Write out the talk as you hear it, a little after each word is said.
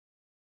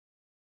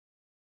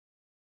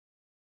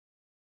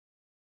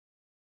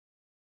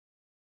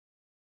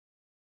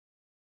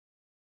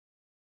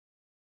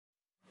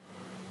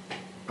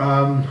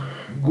Um,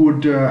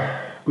 good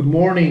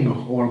morning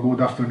or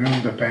good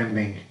afternoon,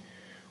 depending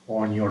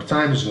on your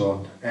time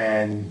zone,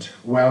 and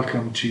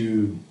welcome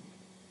to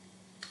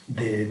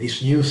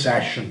this new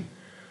session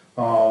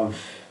of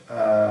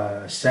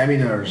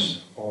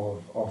seminars,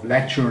 of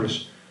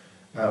lectures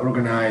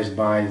organized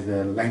by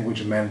the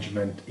Language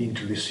Management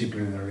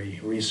Interdisciplinary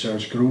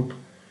Research Group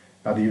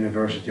at the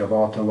University of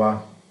Ottawa,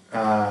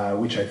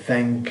 which I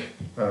thank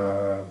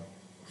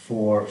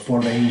for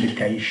the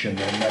invitation.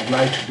 And I'd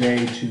like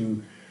today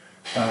to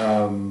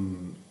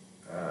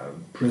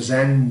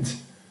present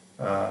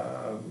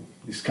a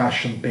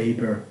discussion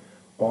paper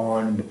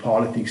on the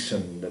politics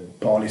and the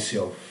policy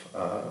of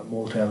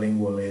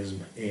multilingualism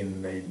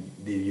in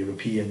the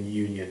European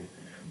Union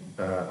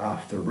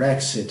after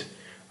Brexit,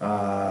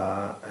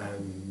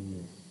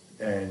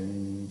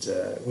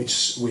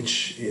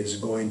 which is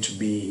going to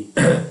be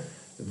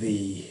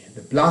the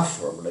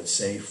platform, let's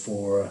say,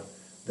 for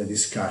the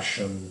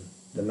discussion,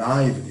 the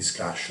live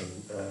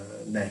discussion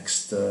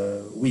next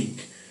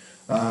week.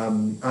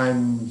 I'm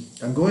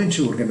going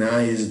to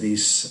organize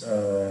this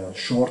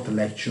short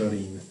lecture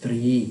in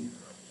three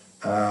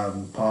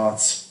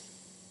parts.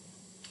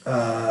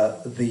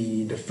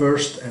 The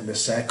first and the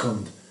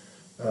second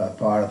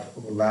part, I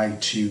would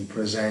like to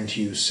present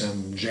you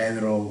some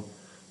general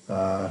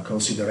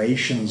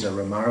considerations and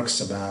remarks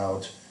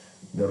about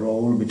the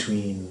role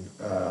between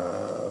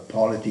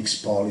politics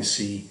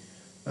policy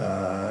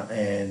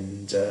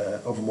and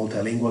of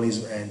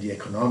multilingualism and the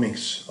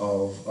economics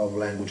of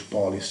language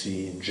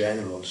policy in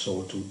general,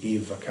 so to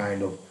give a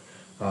kind of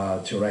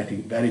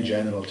very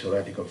general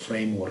theoretical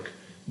framework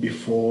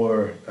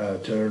before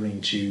turning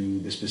to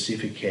the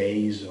specific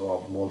case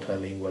of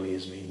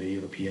multilingualism in the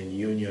European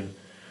Union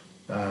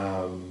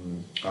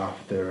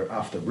after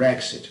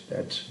Brexit,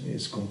 that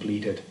is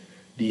completed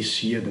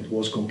this year, that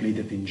was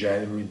completed in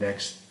January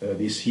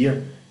this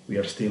year. We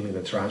are still in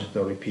the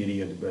transitory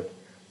period, but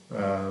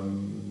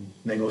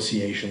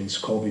negotiations,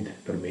 COVID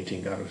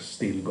permitting, are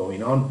still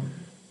going on.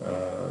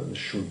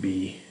 Should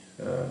be,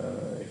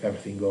 if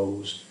everything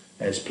goes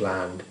as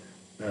planned,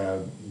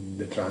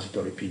 the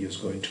transitory period is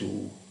going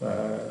to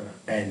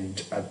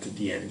end at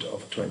the end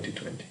of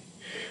 2020.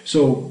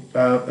 So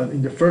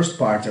in the first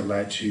part, I'd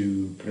like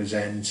to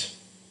present,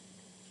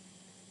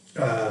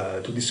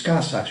 to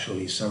discuss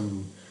actually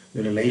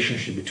the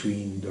relationship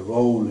between the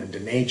role and the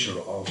nature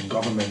of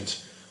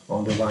government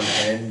on the one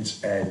hand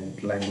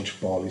and language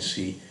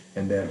policy,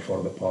 and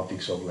therefore the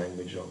politics of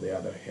language on the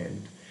other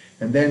hand.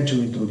 And then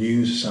to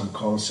introduce some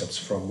concepts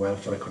from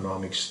welfare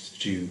economics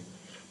to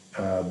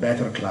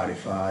better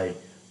clarify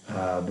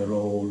the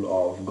role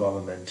of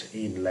government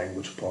in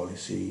language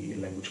policy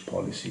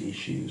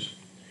issues.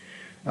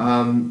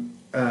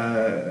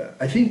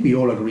 I think we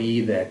all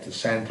agree that the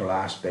central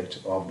aspect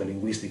of the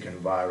linguistic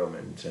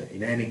environment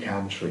in any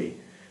country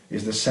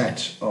is the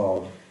set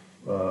of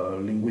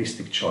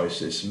linguistic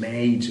choices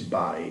made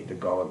by the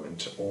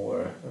government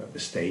or the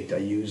state. I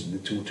use the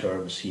two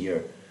terms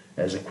here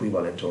as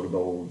equivalent,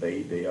 although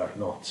they are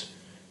not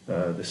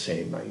the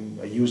same.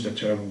 I use the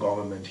term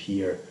government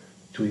here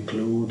to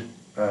include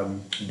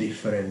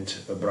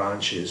different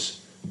branches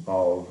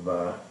of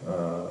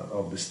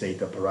the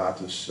state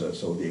apparatus,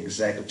 so the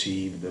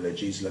executive, the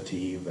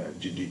legislative, the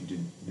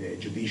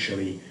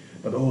judiciary,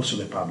 but also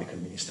the public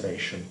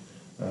administration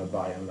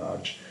by and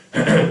large.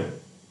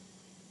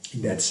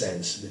 In that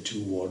sense, the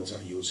two words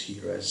are used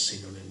here as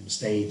synonyms.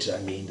 State, I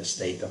mean the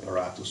state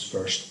apparatus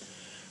first.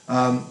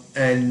 I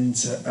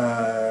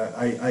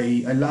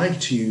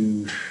like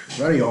to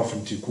very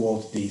often to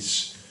quote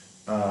this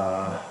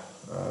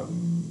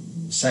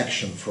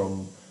section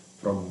from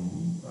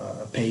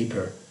a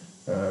paper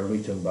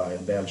written by a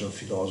Belgian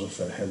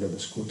philosopher, Helder de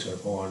Schutter,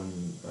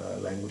 on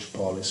language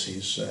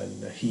policies,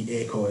 and he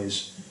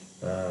echoes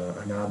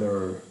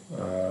another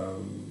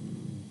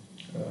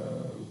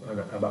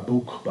a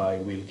book by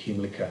Will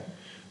Kimlicka,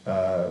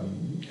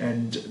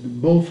 and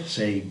both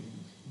say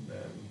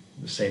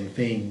the same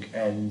thing,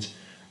 and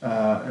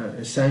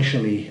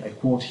essentially, I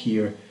quote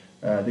here,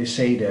 they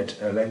say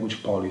that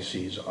language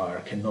policies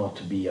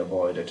cannot be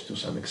avoided to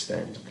some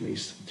extent, at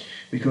least,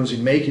 because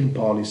in making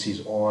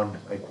policies on,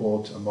 I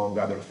quote, among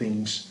other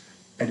things,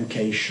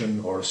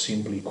 education or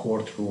simply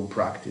courtroom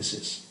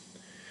practices,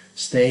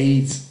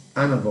 states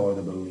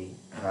unavoidably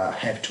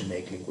have to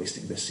make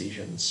linguistic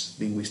decision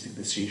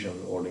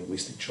or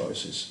linguistic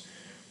choices.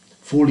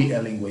 Fully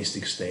a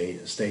linguistic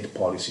state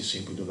policies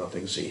simply do not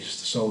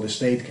exist. So the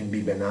state can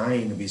be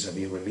benign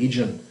vis-à-vis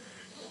religion.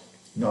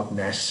 Not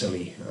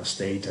necessarily a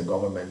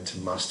government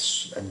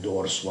must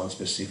endorse one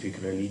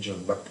specific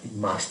religion, but it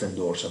must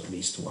endorse at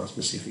least one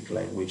specific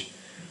language.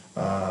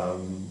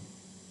 And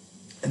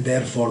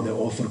therefore the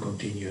author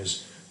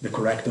continues, the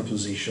correct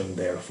opposition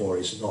therefore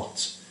is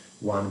not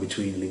one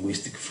between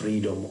linguistic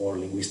freedom or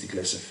linguistic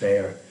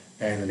laissez-faire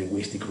and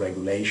linguistic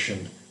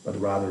regulation, but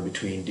rather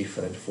between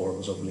different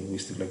forms of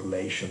linguistic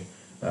regulation,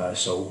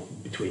 so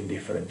between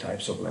different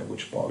types of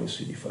language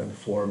policy, different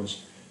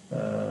forms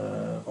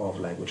of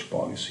language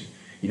policy.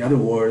 In other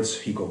words,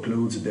 he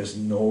concludes there's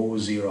no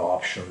zero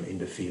option in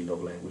the field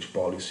of language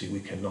policy. We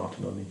cannot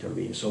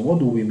non-intervene. So what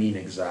do we mean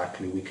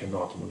exactly? We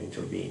cannot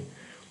non-intervene.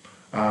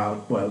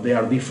 Well, there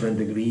are different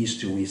degrees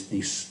to which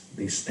this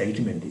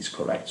statement is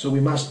correct. So we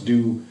must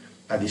do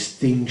a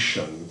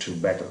distinction to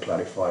better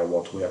clarify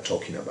what we are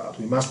talking about.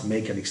 We must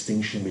make a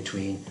distinction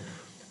between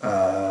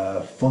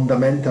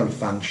fundamental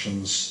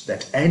functions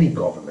that any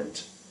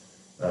government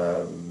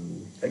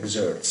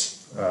exerts,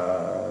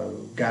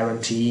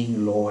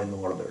 guaranteeing law and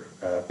order,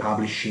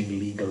 publishing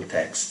legal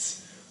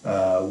texts,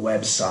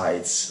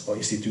 websites or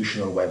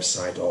institutional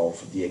website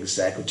of the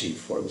executive,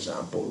 for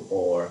example,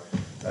 or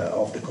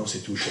of the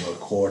constitutional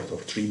court or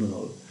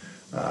tribunal,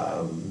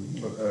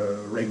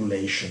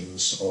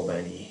 regulations of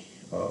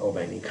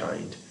any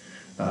kind.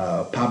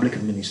 Public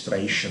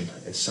administration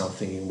is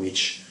something in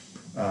which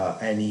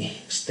any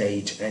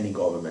state, any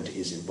government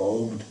is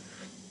involved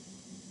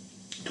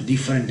to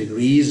different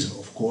degrees,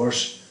 of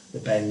course,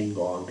 depending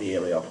on the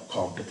area of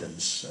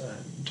competence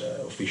and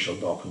official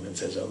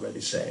documents, as I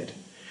already said.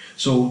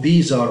 So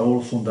these are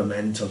all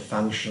fundamental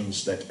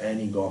functions that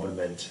any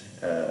government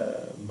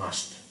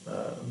must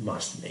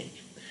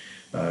make.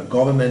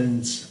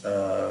 Governments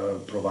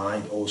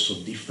provide also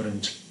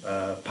different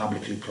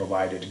publicly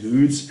provided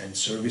goods and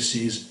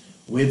services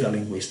with a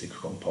linguistic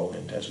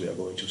component, as we are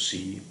going to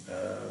see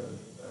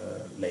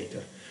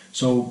later.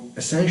 So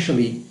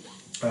essentially,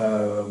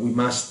 we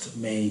must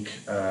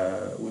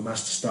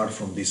start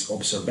from this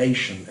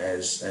observation,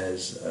 as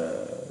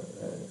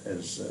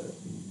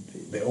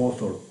the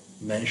author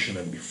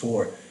mentioned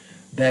before,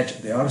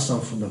 that there are some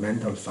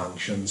fundamental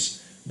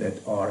functions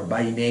that are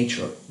by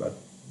nature, but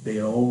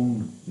their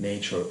own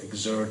nature,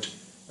 exert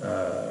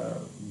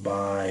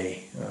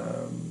by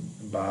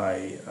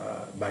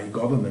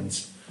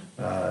governments,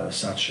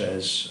 such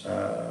as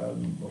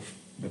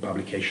the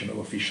publication of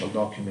official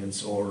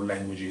documents or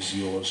languages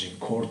used in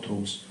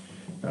courtrooms,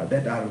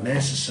 that are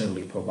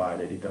necessarily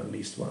provided in at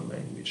least one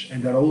language.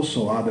 And there are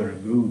also other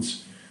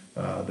goods.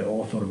 The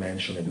author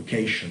mentioned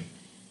education.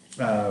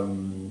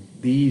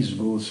 These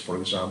goods, for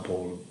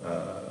example,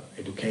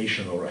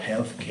 education or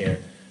healthcare,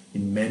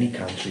 in many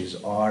countries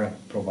are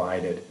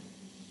provided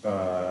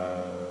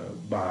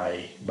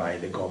by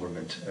the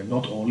government, and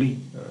not only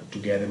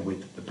together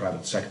with the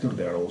private sector.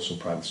 There are also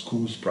private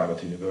schools,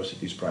 private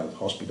universities, private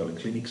hospitals and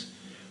clinics,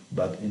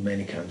 but in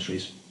many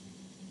countries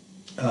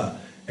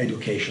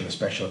education,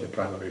 especially at the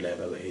primary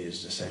level,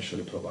 is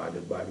essentially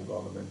provided by the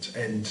government,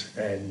 and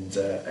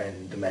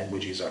the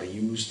languages are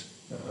used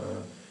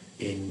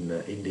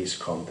in this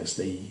context.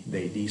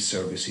 These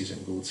services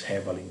and goods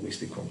have a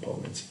linguistic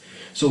component.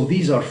 So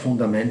these are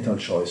fundamental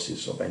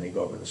choices of any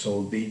government.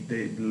 So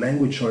the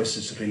language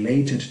choices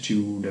related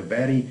to the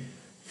very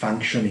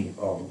functioning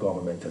of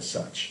government as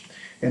such.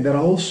 And there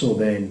are also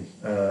then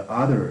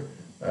other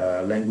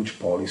language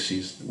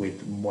policies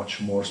with much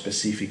more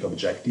specific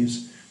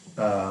objectives.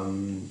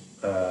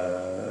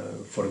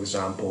 For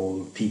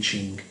example,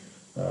 teaching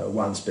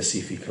one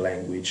specific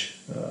language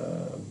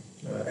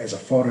as a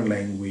foreign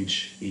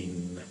language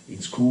in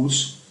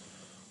schools.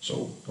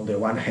 So on the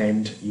one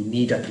hand, you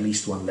need at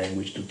least one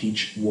language to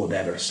teach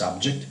whatever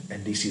subject,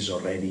 and this is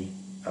already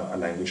a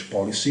language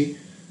policy,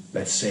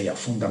 let's say a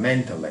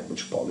fundamental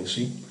language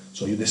policy.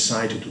 So you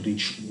decide to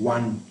teach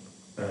one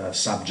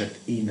subject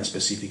in a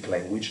specific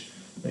language.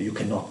 You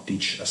cannot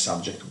teach a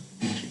subject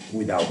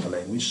without a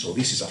language. So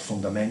this is a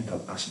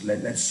fundamental,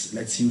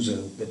 let's use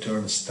the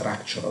term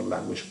structural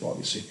language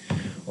policy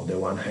on the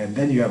one hand.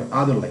 Then you have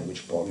other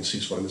language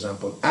policies, for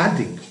example,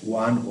 adding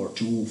one or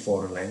two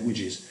foreign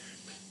languages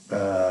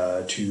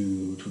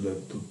to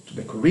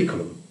the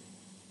curriculum,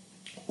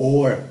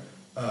 or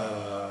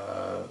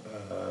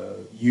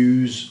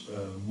use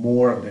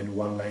more than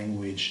one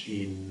language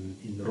in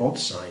road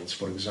signs,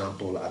 for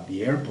example, at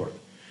the airport,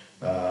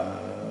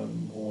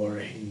 or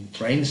in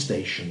train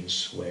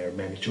stations where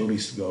many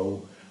tourists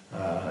go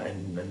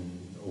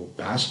or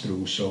pass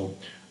through. So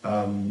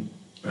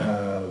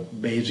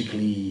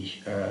basically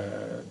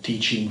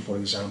teaching, for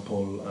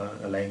example,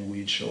 a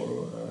language,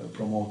 or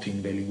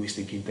promoting the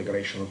linguistic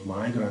integration of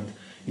migrants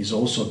is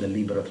also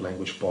deliberate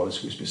language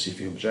policy with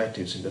specific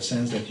objectives, in the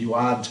sense that you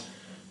add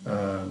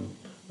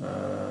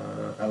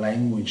a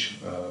language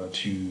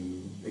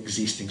to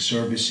existing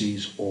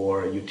services,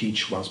 or you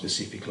teach one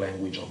specific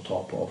language on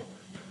top of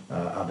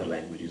other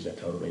languages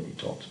that are already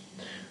taught.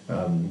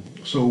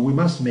 So we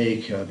must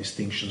make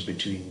distinctions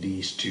between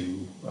these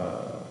two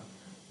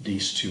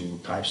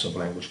types of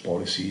language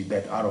policy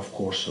that are of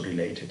course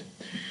related,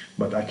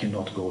 but I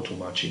cannot go too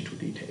much into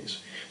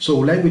details. So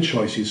language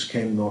choices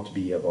cannot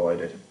be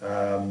avoided,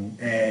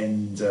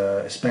 and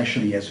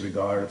especially as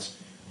regards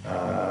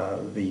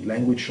the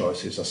language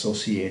choices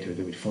associated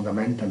with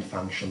fundamental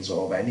functions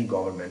of any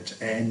government,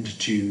 and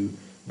to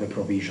the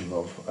provision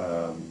of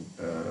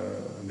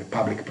the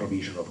public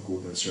provision of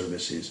goods and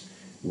services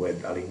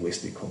with a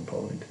linguistic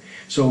component.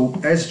 So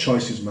as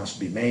choices must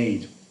be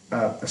made,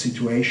 a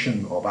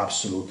situation of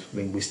absolute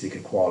linguistic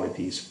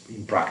equality is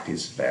in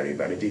practice very,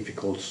 very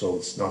difficult, so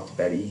it's not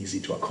very easy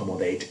to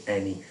accommodate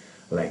any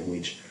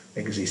language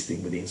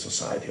existing within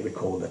society.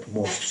 Recall that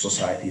most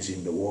societies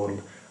in the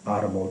world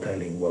are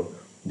multilingual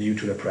due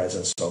to the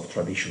presence of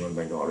traditional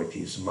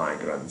minorities,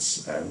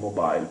 migrants,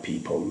 mobile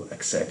people,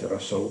 etc.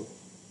 So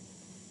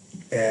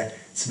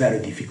it's very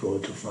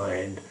difficult to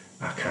find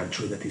a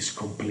country that is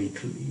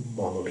completely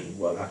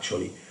monolingual.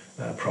 Actually,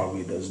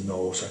 probably there's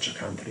no such a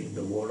country in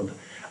the world.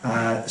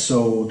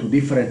 So to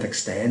different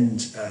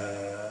extent,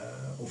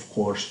 of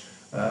course,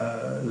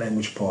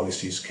 language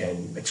policies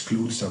can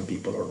exclude some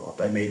people or not.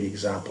 I made the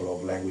example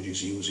of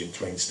languages used in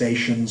train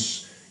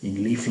stations,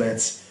 in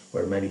leaflets,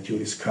 where many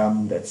tourists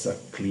come. That's a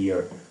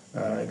clear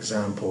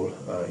example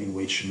in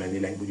which many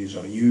languages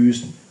are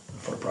used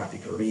for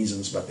practical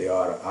reasons, but there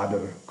are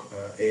other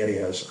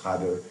areas,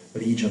 other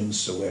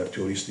regions where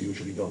tourists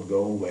usually don't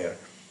go, where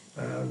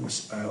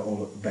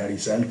very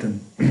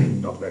seldom,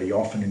 not very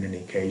often in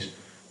any case,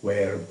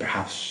 where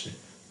perhaps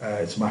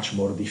it's much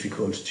more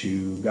difficult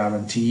to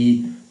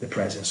guarantee the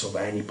presence of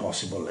any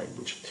possible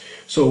language.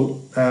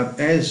 So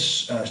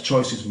as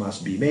choices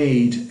must be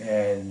made,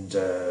 and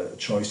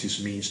choices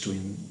means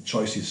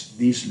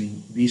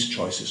these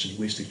choices,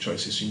 linguistic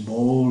choices,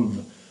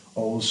 involve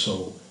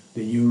also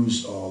the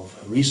use of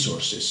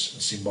resources,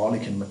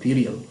 symbolic and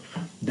material,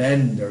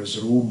 then there is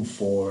room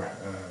for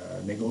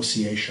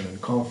negotiation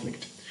and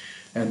conflict,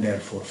 and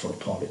therefore for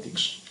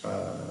politics.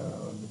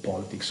 The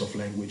politics of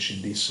language.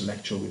 In this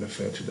lecture we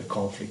refer to the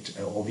conflict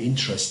of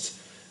interest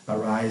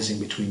arising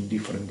between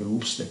different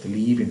groups that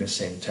live in the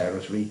same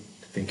territory.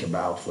 Think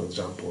about, for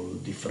example,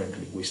 different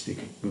linguistic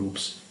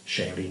groups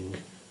sharing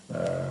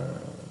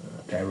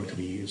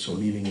territory, so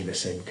living in the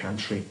same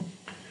country,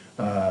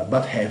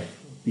 but have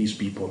these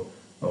people,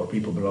 or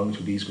people belonging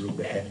to this group,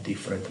 they have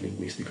different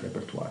linguistic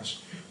repertoires.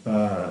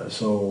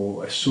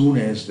 So as soon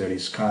as there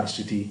is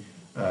scarcity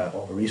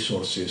of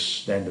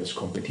resources, then there's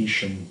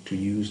competition to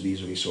use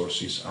these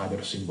resources,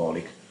 either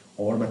symbolic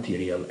or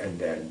material, and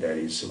then there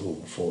is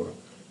room for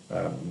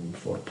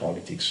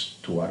politics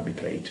to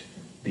arbitrate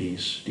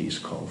these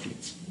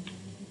conflicts.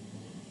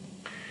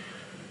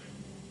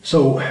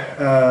 So,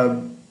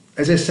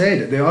 as I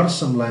said, there are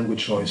some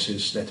language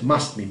choices that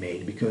must be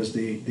made because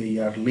they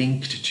are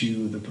linked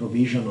to the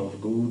provision of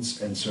goods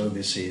and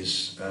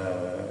services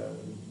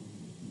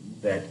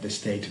that the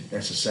state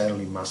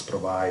necessarily must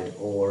provide,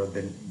 or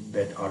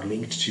that are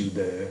linked to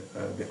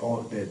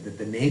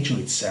the nature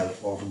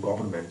itself of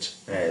government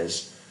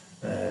as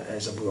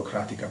a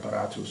bureaucratic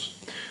apparatus.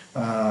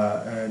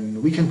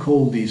 And we can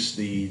call this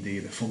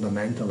the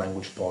fundamental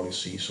language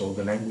policy, so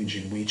the language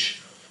in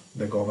which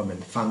the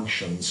government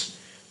functions,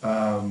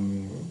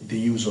 the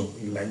use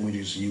of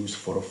languages used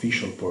for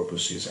official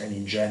purposes and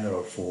in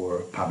general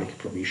for public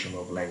provision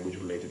of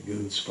language-related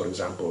goods. For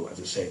example, as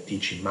I said,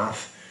 teaching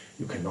math,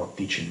 you cannot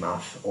teach in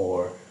math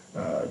or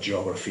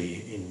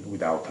geography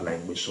without a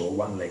language, so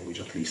one language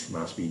at least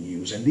must be in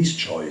use. And this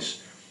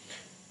choice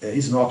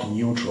is not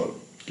neutral,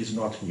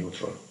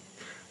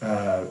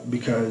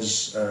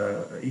 because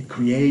it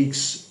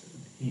creates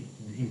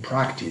in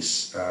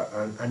practice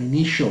an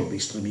initial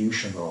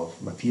distribution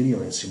of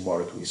material and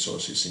symbolic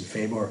resources in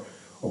favor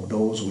of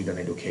those with an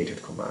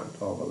educated command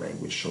of a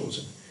language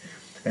chosen.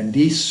 And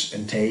this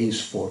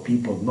entails for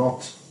people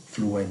not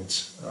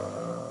fluent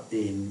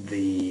in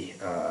the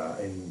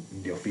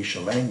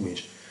official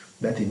language,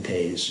 that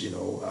entails,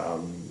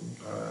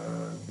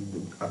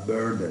 a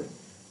burden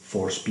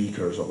for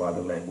speakers of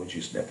other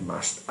languages that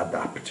must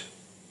adapt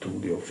to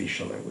the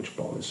official language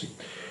policy.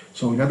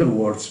 So, in other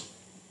words,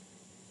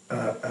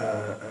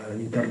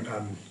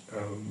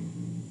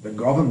 the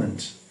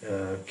government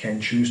can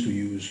choose to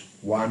use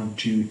 1,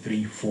 2,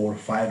 3, 4,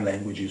 5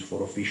 languages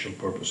for official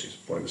purposes,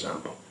 for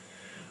example.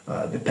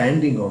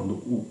 Depending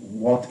on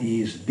what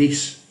is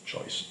this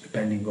choice,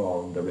 depending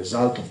on the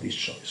result of this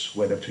choice,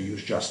 whether to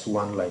use just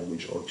one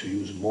language or to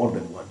use more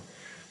than one,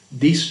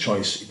 this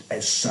choice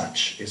as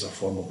such is a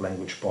form of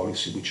language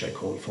policy which I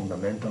call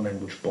fundamental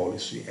language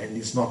policy, and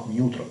it's not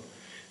neutral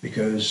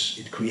because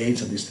it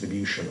creates a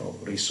distribution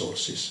of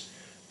resources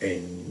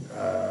in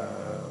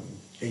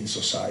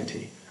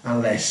society,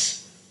 unless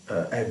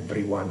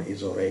everyone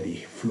is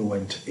already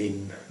fluent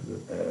in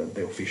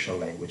the official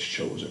language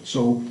chosen.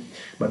 So,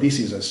 but this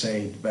is, as I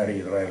said,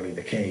 very rarely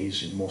the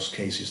case. In most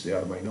cases, there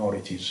are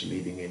minorities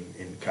living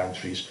in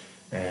countries,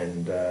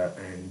 and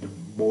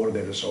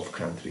borders of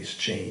countries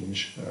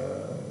change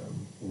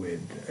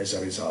as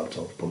a result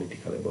of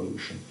political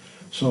evolution.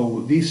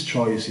 So this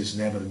choice is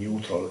never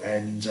neutral,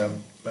 and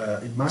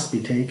it must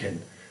be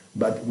taken,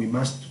 but we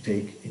must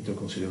take into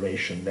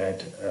consideration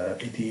that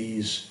it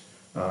is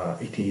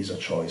a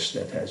choice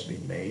that has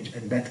been made,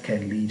 and that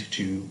can lead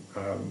to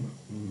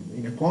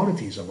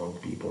inequalities among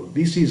people.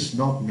 This is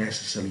not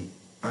necessarily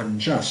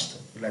unjust,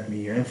 let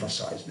me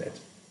emphasize that.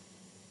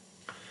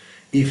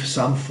 If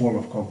some form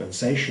of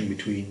compensation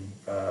between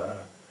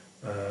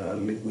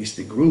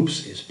linguistic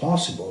groups is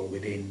possible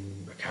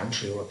within a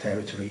country or a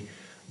territory,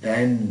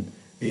 then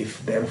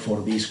if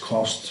therefore these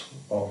costs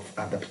of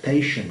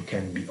adaptation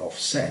can be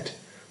offset,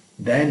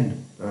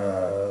 then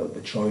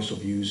the choice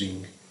of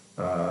using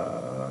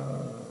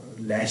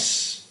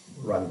less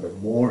rather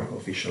than more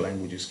official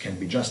languages can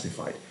be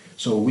justified.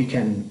 So we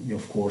can,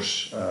 of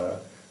course,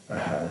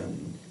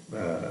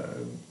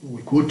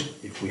 we could,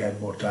 if we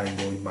had more time,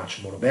 go in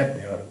much more depth.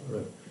 There are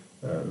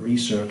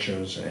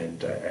researchers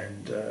and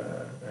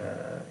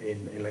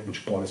in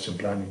language policy and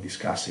planning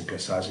discussing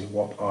precisely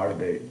what are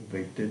the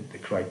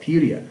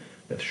criteria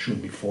that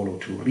should be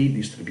followed to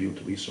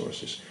redistribute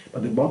resources.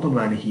 But the bottom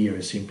line here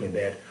is simply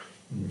that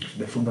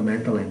the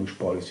fundamental language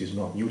policy is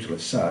not neutral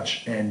as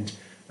such, and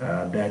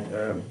that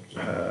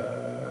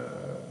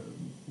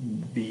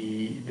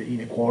the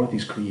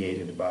inequalities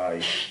created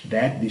by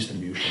that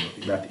distribution,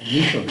 that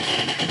initial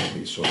distribution of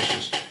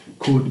resources,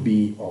 could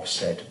be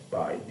offset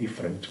by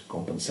different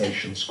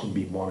compensations, could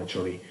be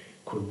monetary,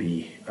 could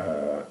be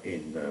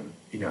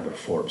in other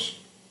forms.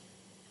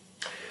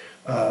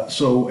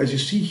 So as you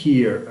see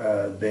here,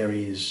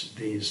 this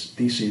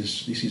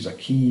is a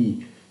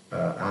key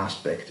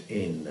aspect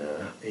in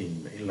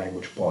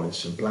language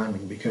policy and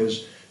planning,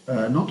 because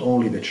not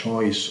only the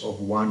choice of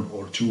one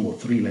or two or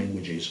three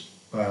languages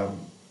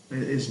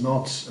is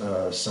not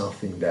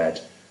something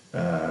that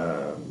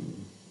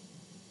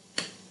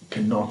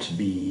cannot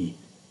be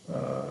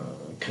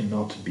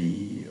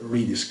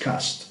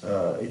rediscussed.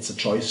 It's a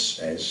choice,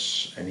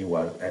 as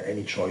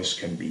any choice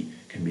can be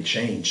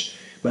changed.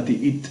 But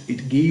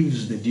it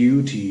gives the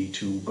duty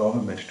to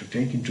government to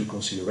take into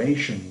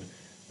consideration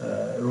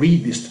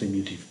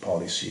redistributive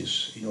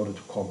policies in order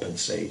to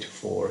compensate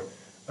for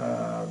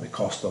the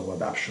cost of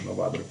adoption of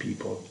other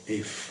people,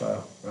 if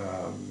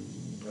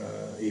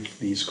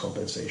these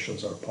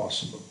compensations are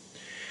possible.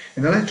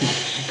 And I'd like to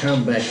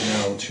come back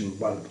now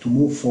to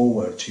move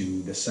forward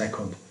to the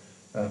second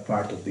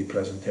part of the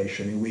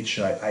presentation, in which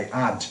I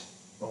add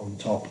on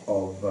top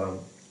of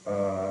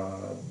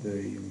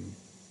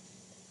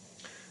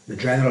the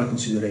general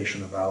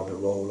consideration about the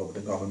role of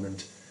the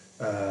government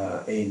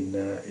in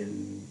the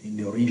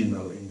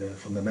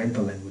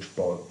fundamental language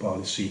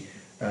policy.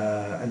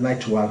 I'd like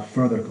to add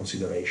further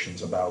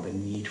considerations about the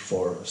need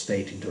for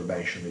state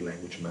intervention in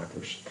language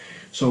matters.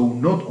 So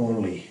not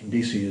only,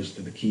 this is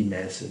the key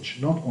message,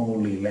 not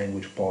only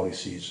language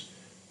policies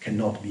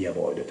cannot be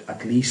avoided,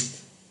 at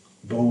least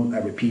those, I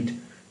repeat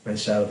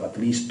myself, at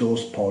least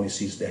those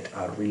policies that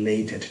are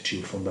related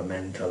to the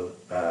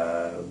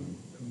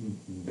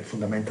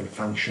fundamental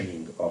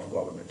functioning of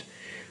government.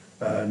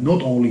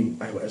 Not only,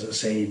 as I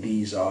say,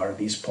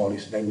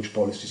 language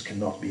policies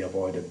cannot be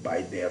avoided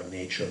by their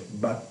nature,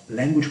 but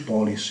language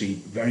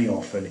policy very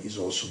often is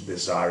also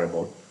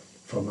desirable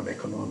from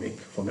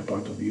the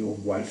point of view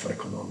of welfare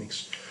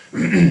economics.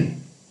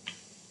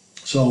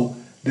 So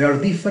there are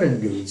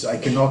different goods. I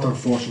cannot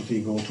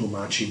unfortunately go too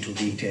much into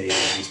detail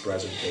in this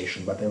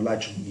presentation, but I would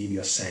like to give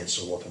you a sense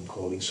of what I'm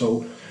calling.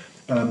 So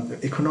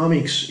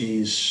economics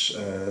is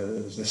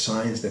the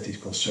science that is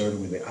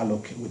concerned with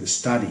the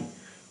study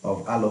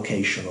of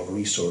allocation of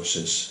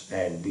resources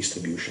and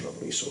distribution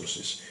of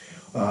resources.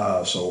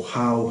 So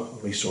how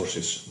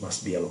resources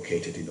must be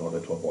allocated in order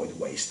to avoid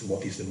waste.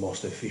 What is the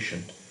most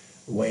efficient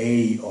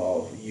way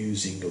of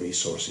using the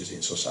resources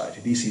in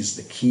society? This is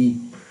the key,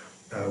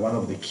 one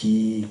of the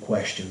key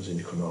questions in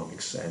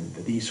economics, and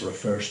this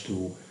refers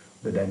to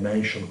the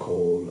dimension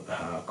called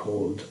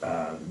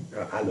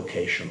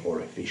allocation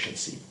or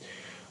efficiency.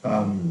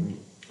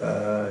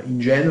 In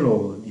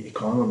general, the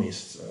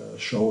economists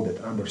show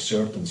that under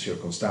certain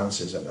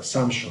circumstances and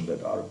assumptions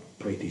that are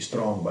pretty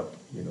strong, but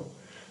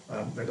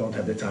I don't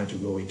have the time to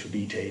go into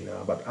detail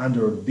now, but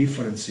under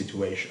different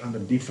situations, under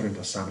different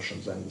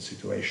assumptions and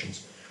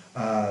situations,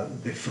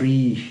 the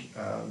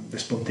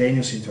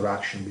spontaneous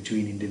interaction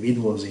between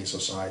individuals in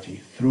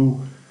society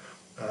through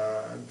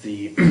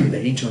the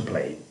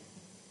interplay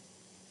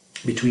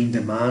between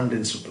demand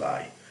and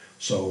supply,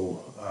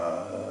 so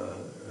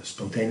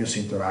spontaneous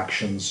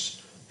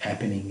interactions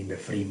happening in the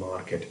free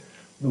market.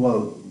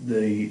 Well,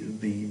 the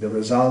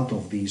result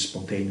of these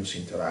spontaneous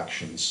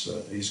interactions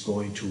is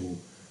going to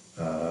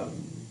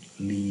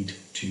lead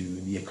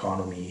to the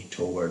economy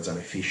towards an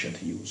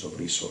efficient use of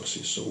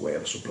resources, so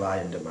where supply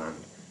and demand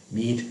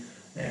meet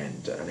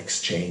and an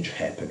exchange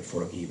happen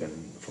for a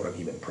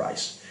given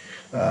price.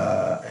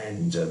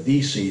 And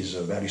this is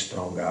a very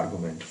strong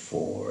argument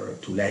to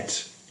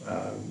let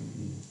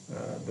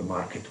the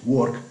market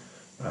work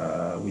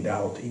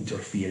without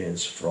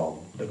interference from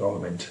the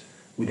government,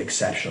 with the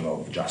exception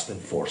of just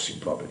enforcing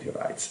property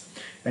rights.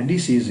 And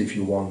this is, if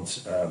you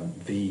want,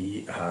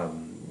 the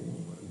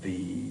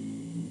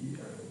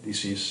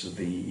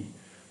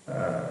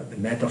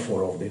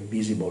metaphor of the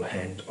invisible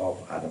hand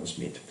of Adam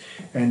Smith.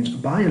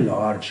 And by and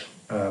large,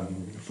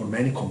 for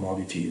many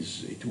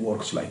commodities, it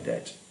works like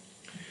that.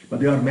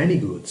 But there are many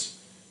goods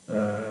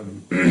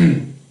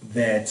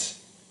that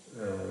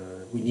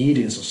we need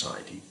in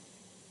society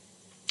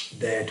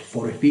that,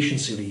 for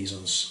efficiency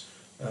reasons,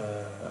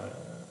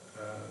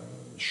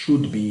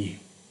 should be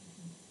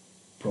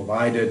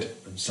provided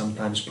and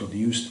sometimes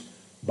produced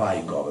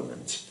by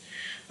government.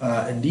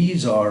 And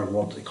these are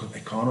what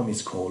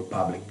economists call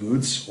public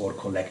goods or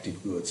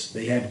collective goods.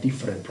 They have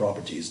different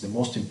properties. The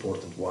most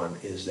important one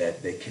is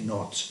that they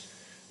cannot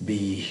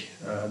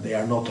they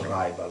are not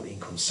rival in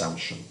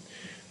consumption.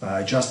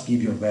 Just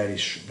give you a very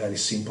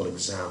simple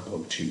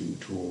example to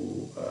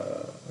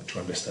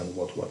understand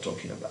what we're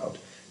talking about.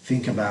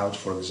 Think about,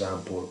 for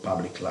example,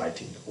 public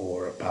lighting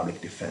or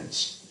public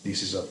defense.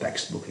 This is a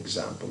textbook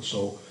example.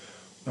 So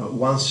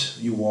once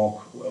you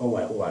walk,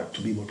 or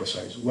to be more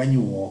precise, when you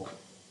walk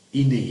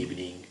in the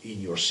evening in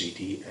your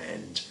city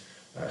and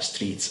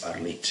streets are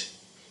lit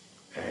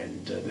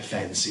and the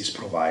fence is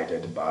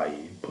provided by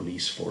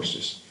police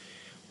forces,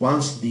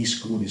 once this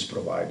good is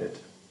provided,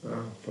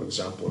 for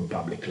example,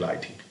 public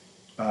lighting,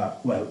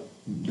 well,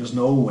 there's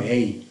no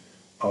way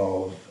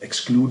of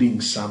excluding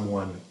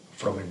someone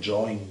from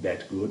enjoying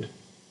that good,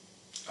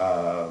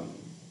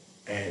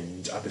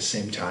 and at the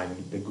same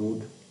time the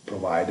good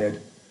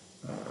provided,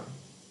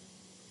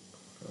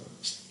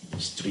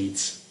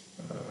 streets,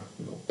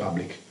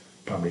 public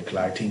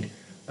lighting,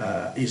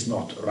 is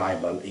not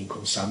rival in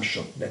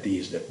consumption. That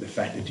is, that the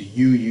fact that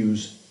you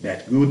use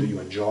that good, you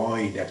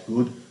enjoy that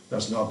good,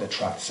 does not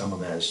detract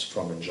someone else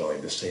from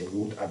enjoying the same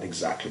good at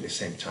exactly the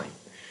same time.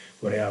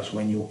 Whereas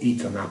when you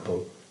eat an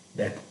apple,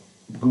 that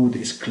good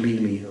is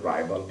clearly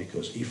rival,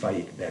 because if I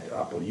eat that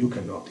apple, you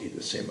cannot eat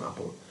the same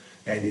apple.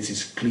 And this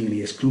is clearly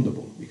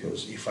excludable,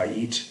 because if I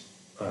eat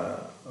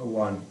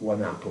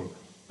one apple,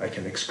 I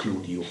can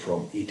exclude you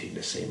from eating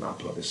the same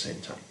apple at the same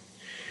time.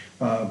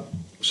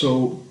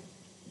 So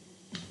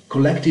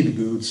collective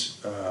goods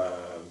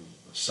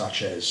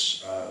such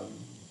as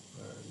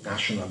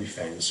national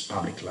defense,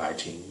 public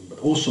lighting, but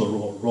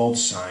also road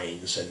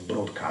signs and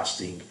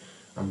broadcasting,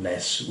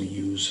 unless we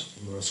use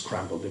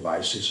scrambled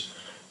devices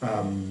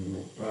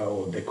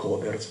or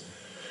decoders,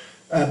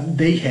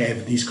 they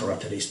have these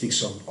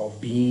characteristics of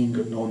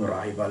being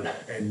non-rival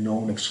and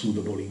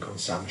non-excludable in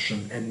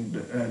consumption, and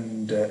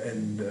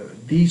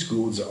these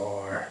goods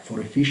are,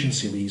 for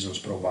efficiency reasons,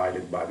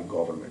 provided by the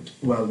government.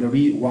 Well,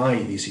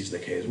 why this is the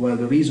case? Well,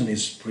 the reason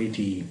is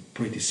pretty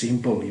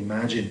simple.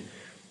 Imagine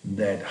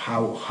that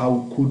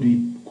how could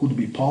it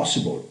be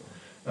possible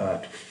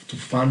to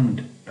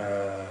fund,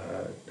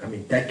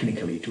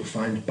 technically, to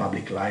find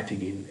public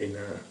lighting in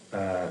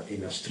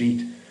a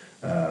street.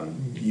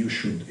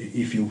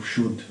 If you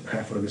should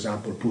have, for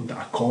example, put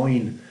a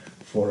coin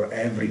for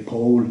every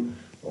pole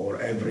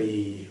or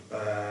every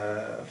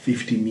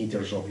 50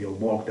 meters of your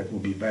walk, that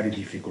would be very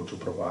difficult to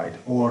provide.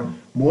 Or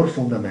more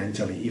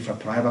fundamentally, if a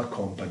private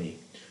company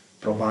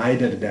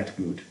provided that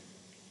good,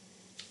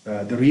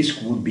 the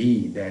risk would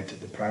be that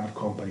the private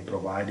company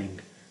providing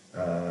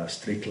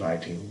street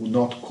lighting would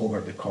not cover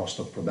the cost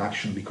of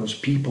production, because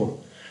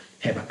people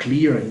have a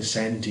clear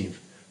incentive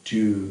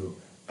to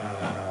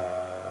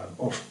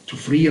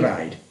free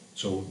ride,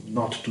 so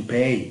not to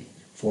pay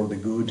for the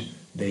good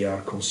they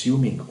are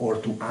consuming, or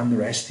to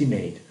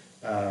underestimate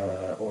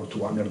or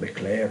to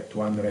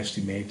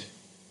underestimate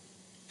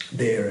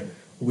their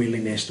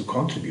willingness to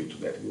contribute to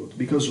that good.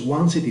 Because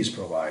once it is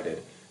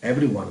provided,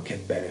 everyone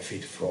can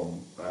benefit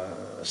from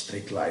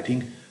street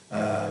lighting,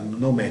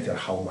 no matter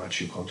how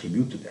much you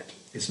contribute to that.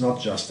 It's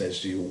not just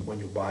as when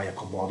you buy a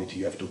commodity,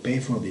 you have to pay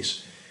for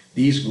these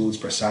goods,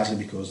 precisely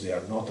because they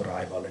are not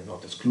rival and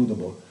not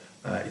excludable.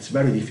 It's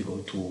very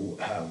difficult to,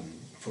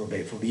 for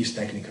these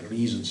technical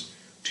reasons,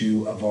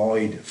 to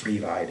avoid free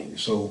riding.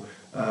 So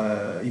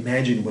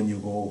imagine when you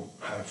go,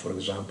 for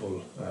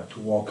example, to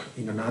walk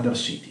in another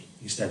city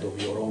instead of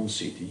your own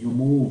city. You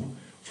move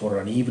for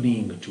an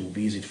evening to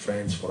visit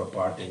friends for a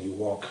party, and you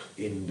walk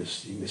in the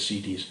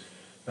cities,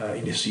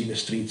 in the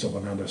streets of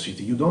another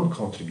city. You don't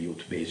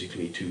contribute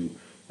basically to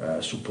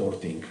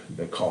supporting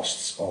the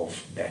costs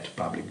of that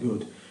public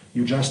good.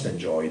 You just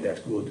enjoy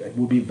that good. It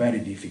would be very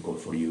difficult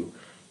for you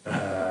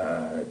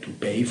to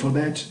pay for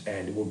that,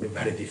 and it would be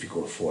very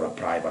difficult for a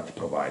private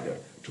provider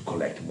to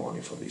collect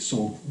money for this.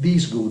 So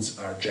these goods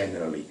are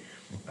generally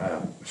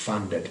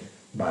funded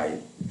by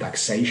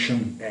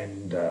taxation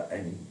and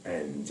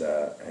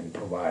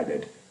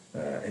provided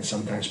and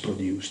sometimes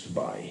produced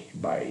by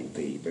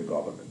the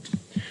government.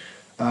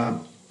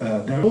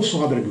 There are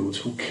also other goods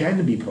who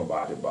can be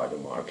provided by the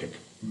market.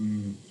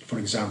 For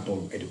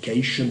example,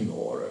 education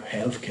or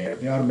healthcare.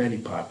 There are many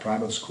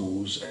private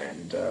schools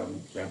and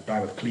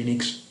private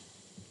clinics,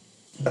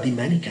 but in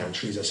many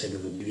countries, as I said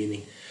at the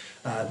beginning,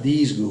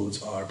 these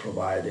goods are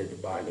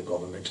provided by the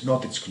government,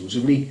 not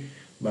exclusively,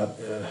 but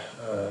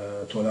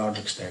to a large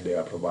extent they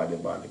are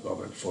provided by the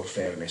government for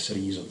fairness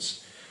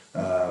reasons.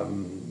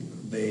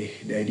 The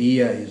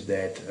idea is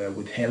that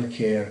with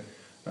healthcare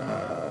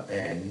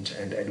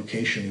and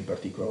education in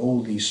particular,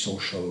 all these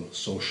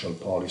social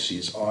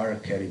policies are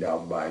carried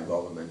out by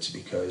governments,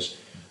 because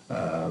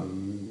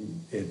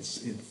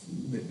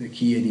the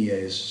key idea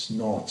is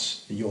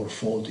not your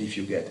fault if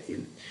you get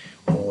ill,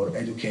 or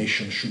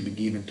education should be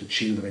given to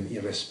children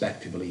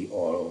irrespectively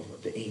of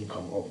the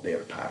income of their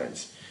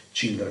parents.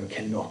 Children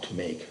cannot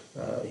make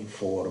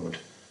informed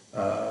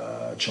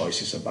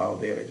choices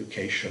about their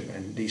education,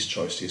 and these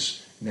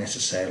choices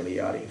necessarily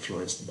are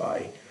influenced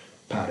by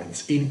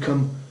parents'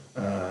 income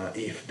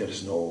if there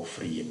is no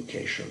free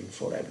education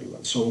for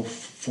everyone. So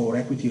for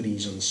equity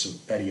reasons,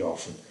 very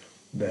often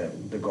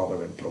the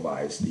government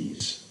provides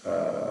these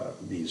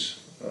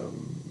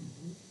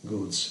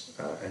goods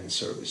and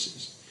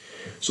services.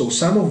 So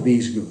some of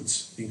these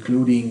goods,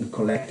 including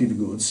collective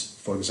goods,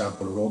 for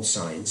example, road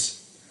signs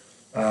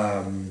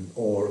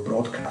or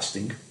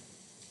broadcasting.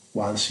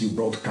 Once you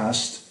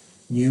broadcast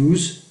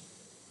news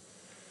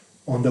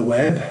on the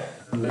web,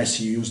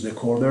 unless you use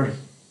decoder,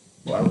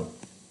 well,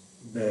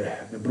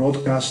 the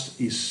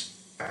broadcast is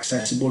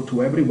accessible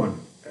to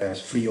everyone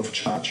as free of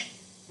charge.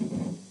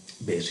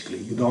 Basically,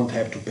 you don't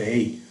have to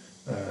pay.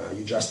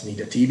 You just need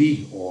a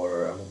TV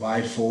or a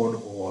mobile phone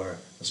or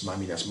a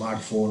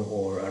smartphone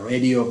or a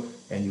radio,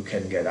 and you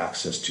can get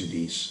access to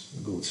these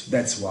goods.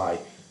 That's why,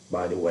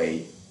 by the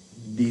way,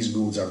 these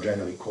goods are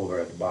generally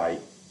covered by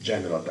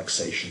general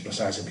taxation,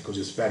 precisely because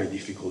it's very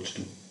difficult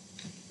to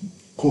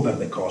cover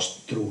the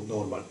cost through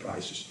normal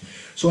prices.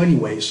 So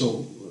anyway,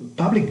 so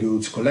public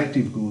goods,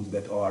 collective goods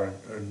that are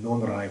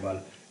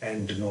non-rival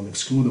and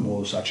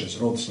non-excludable, such as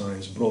road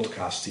signs,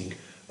 broadcasting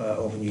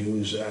of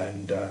news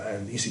and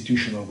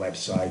institutional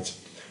websites,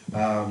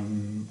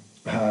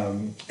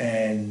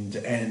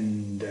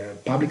 and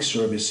public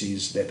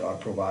services that are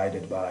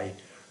provided by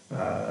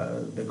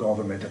the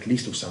government, at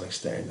least to some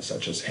extent,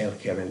 such as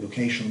healthcare and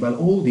education. Well,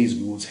 all these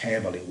goods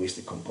have a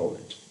linguistic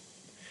component,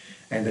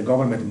 and the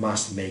government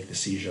must make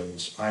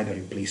decisions, either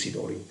implicit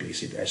or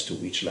implicit, as to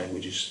which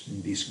languages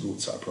these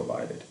goods are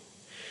provided.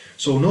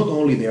 So not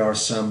only there are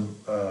some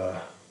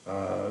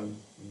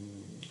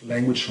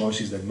language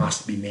choices that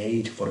must be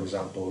made, for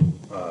example,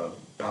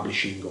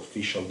 publishing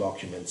official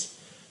documents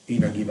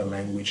in a given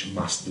language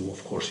must do,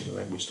 of course, in a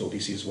language. So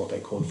this is what I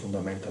call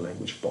fundamental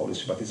language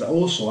policy. But there's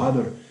also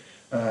other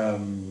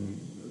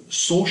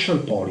social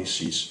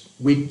policies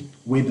with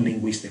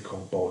linguistic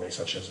components,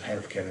 such as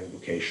healthcare and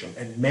education,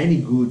 and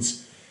many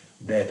goods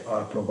that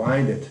are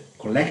provided,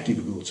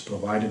 collective goods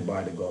provided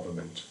by the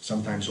government,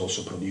 sometimes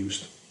also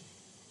produced,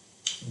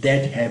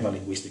 that have a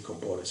linguistic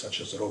component, such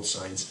as road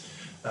signs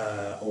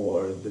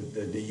or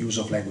the use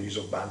of languages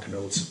of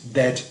banknotes,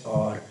 that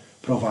are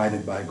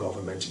provided by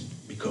government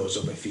because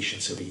of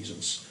efficiency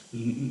reasons.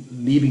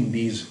 Leaving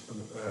these,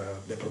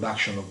 the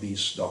production of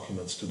these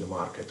documents to the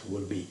market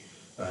will be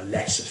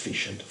less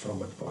efficient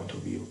from a point of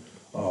view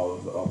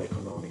of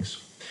economics.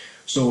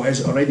 So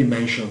as already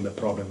mentioned, the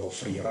problem of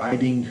free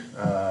riding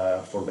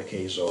for the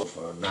case of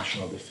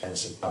national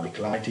defense and public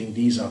lighting,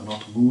 these are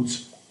not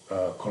goods,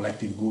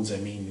 collective goods, I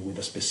mean, with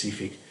a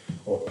specific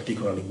or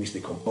particular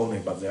linguistic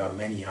component, but there are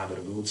many other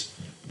goods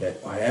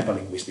that have a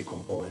linguistic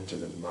component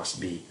that must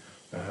be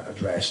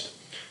addressed.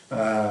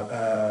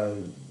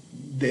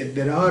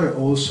 There are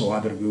also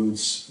other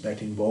goods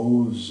that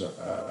involves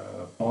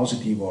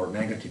positive or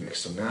negative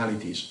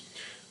externalities,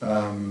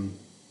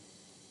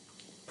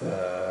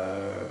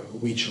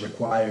 which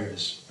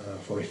requires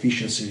for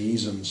efficiency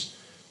reasons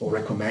or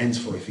recommends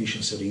for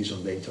efficiency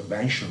reasons the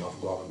intervention of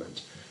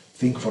government.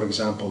 Think, for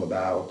example,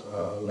 about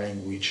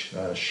language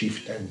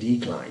shift and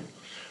decline.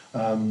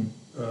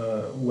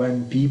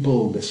 When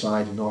people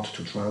decide not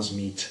to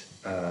transmit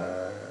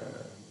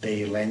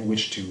their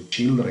language to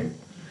children,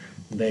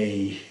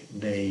 they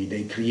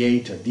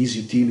create a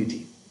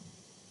disutility,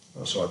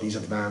 so a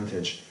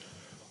disadvantage,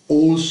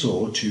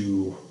 also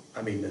to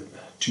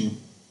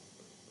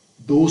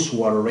those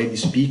who are already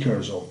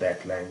speakers of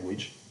that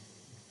language,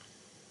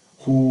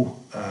 who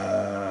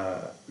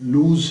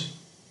lose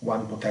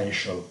one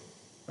potential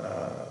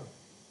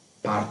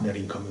partner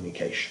in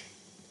communication.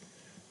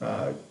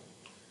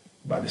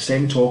 By the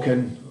same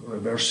token,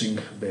 reversing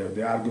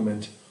the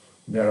argument,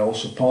 there are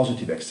also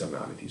positive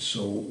externalities.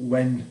 So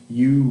when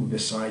you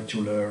decide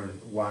to learn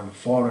one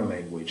foreign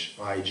language,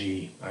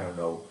 i.e., I don't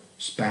know,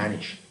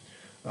 Spanish,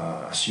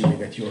 assuming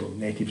that your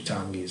native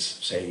tongue is,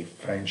 say,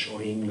 French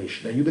or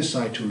English, then you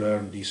decide to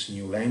learn this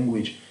new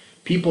language,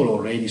 people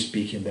already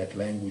speaking that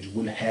language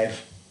will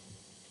have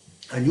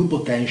a new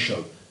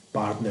potential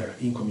partner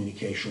in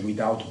communication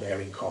without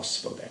bearing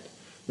costs for that.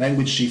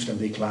 Language shift and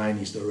decline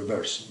is the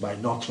reverse. By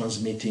not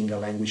transmitting a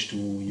language to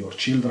your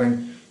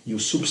children, you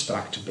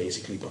subtract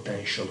basically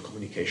potential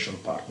communication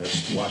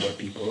partners to other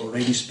people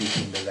already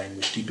speaking the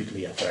language,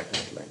 typically a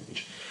threatened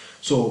language.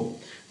 So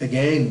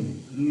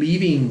again,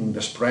 leaving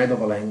the spread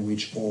of a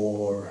language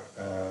or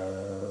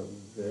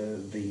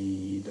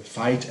the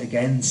fight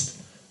against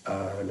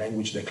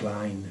language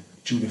decline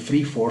to the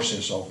free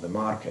forces of the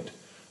market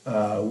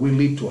will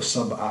lead to a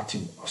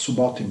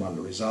suboptimal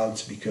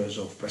results because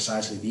of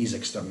precisely these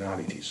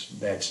externalities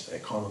that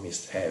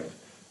economists have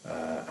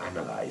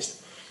analyzed.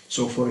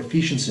 So for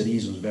efficiency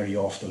reasons, very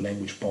often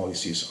language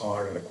policies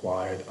are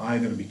required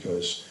either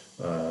because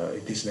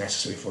it is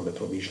necessary for the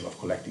provision of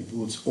collective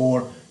goods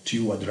or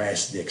to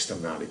address the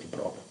externality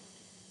problem.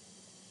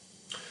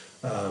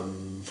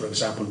 For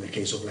example, in the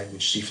case of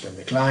language shift and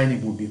decline,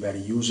 it would be very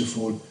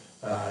useful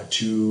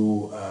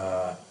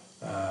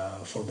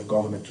for the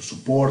government to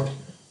support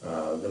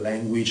the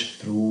language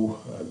through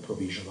the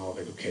provision of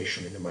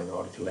education in the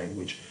minority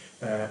language.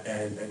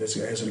 And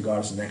as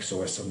regards next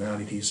to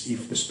externalities,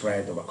 if the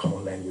spread of a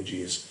common language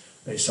is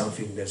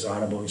something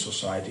desirable in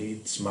society,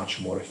 it's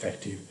much more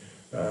effective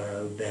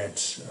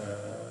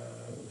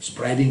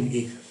spreading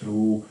it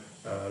through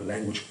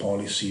language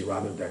policy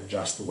rather than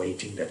just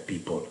waiting that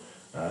people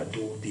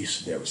do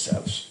this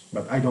themselves.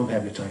 But I don't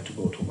have the time to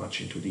go too much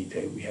into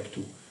detail. We have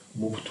to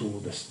move to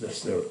this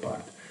third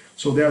part.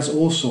 So there's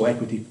also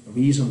equity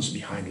reasons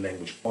behind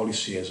language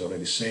policy, as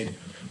already said.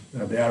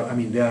 There are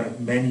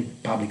many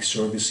public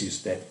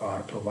services that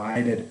are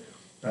provided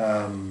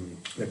by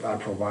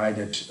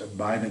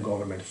the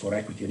government for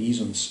equity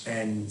reasons,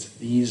 and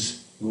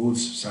these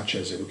goods, such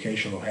as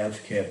education or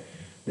healthcare,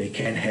 they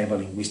can have a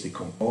linguistic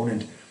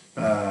component.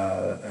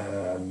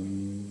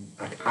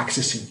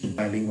 Accessing to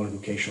bilingual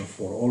education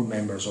for all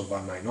members of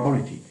a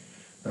minority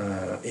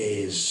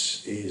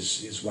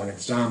is one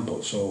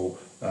example. So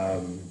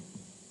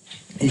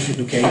if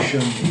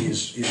education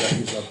is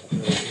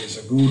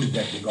a good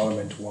that the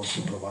government wants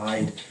to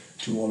provide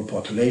to all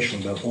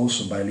population, but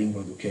also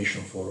bilingual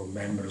education for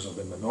members of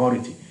the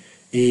minority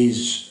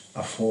is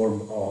a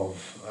form of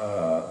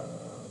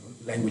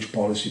language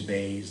policy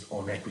based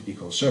on equity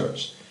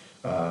concerns.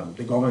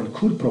 The government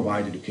could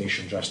provide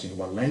education just in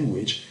one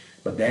language,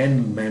 but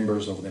then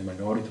members of the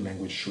minority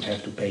language should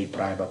have to pay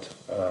private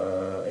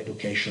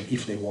education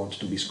if they want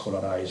to be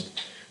scholarized,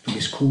 to be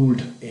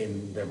schooled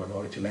in their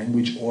minority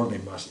language, or they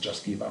must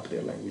just give up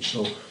their language.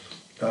 So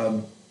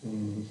a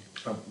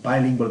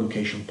bilingual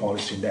education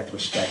policy in that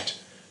respect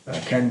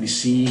can be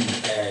seen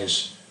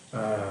as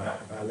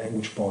a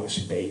language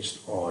policy based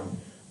on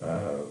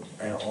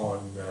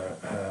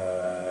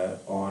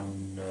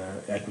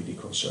equity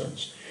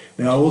concerns.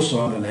 There are also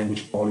other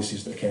language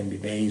policies that can be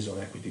based on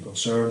equity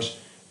concerns.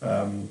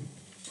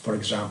 For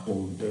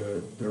example,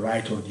 the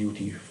right or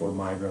duty for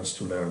migrants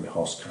to learn the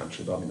host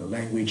country dominant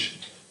language.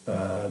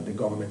 The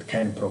government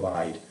can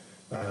provide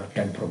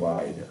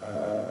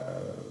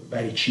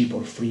very cheap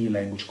or free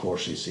language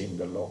courses in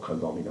the local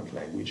dominant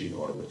language in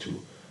order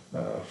to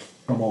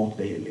promote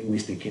the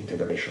linguistic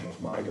integration of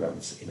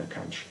migrants in a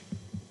country.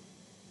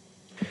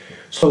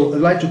 So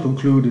I'd like to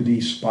conclude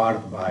this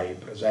part by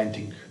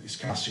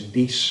discussing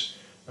this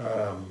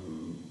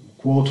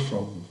quote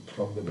from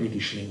the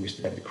British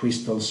linguist David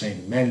Crystal,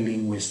 saying many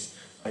linguists,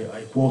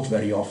 I quote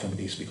very often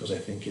this because I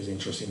think it's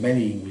interesting,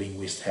 many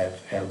linguists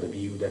have held the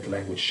view that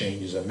language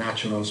change is a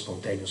natural,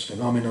 spontaneous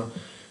phenomenon,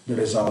 the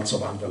results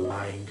of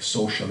underlying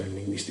social and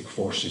linguistic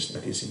forces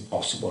that is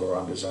impossible or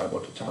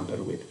undesirable to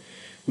tamper with.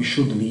 We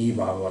should leave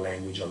our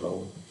language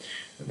alone.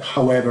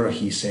 However,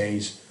 he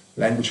says,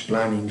 language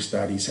planning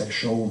studies have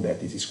shown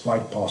that it is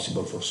quite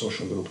possible for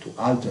social group to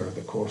alter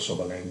the course of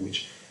a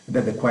language, and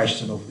that the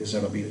question of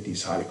desirability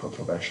is a highly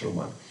controversial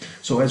one.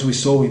 So as we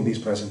saw in this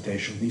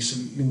presentation, this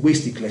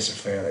linguistic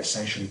laissez-faire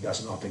essentially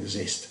does not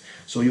exist.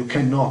 So you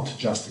cannot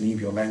just leave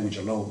your language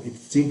alone.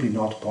 It's simply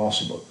not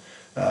possible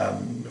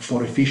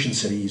for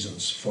efficiency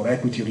reasons, for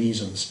equity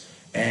reasons,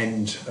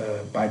 and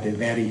by the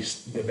very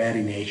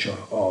nature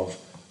of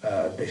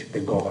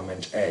the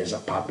government as a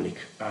public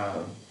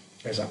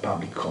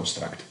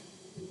construct.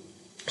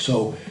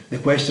 So the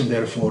question,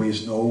 therefore,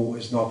 is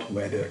not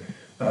whether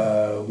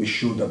we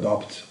should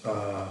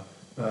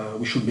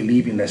we should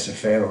believe in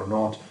laissez-faire or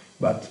not,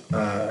 but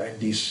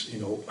this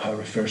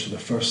refers to the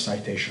first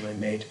citation I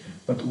made.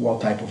 But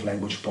what type of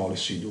language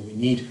policy do we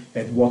need,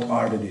 and what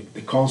are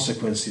the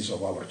consequences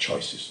of our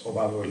choices, of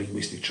our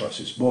linguistic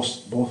choices,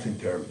 both in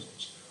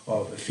terms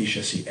of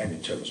efficiency and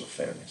in terms of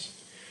fairness.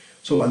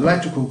 So I'd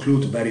like to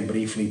conclude very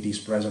briefly this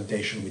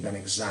presentation with an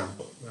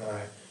example.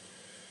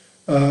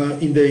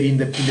 In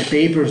the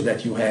papers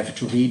that you have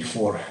to read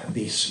for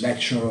this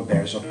lecture,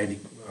 there's already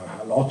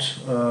a lot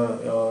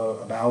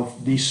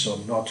about this, so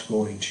I'm not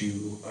going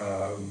to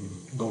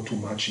go too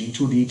much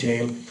into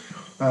detail.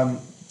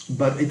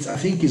 But I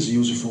think it's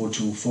useful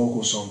to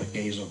focus on the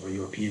case of the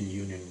European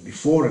Union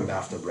before and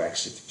after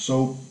Brexit.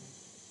 So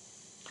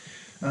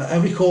I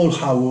recall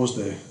how was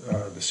the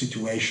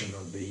situation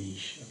at the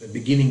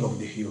beginning of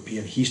the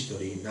European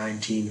history in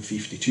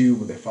 1952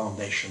 with the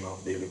foundation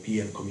of the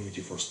European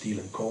Community for Steel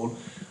and Coal,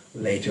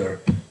 later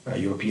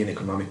European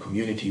Economic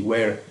Community,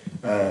 where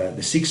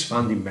the 6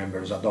 founding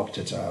members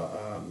adopted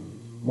a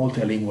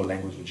multilingual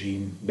language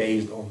regime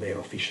based on their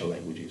official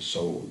languages,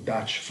 so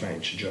Dutch,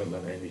 French,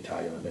 German and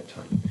Italian at that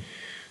time.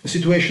 The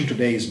situation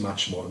today is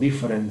much more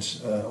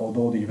different.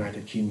 Although the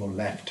United Kingdom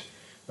left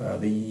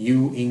the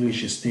EU,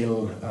 English is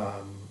still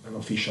an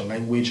official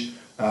language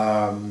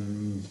of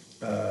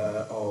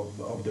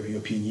the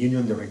European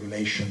Union. The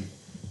regulation,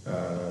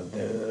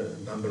 the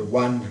number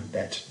 1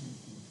 that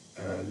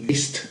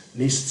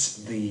lists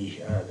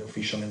the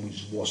official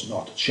language was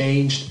not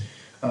changed,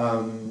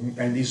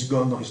 and is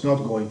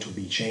not going to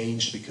be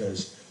changed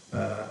because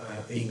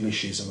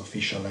English is an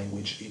official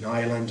language in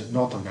Ireland,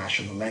 not a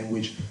national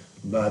language,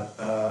 but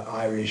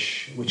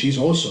Irish, which is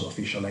also an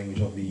official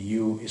language of the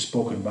EU, is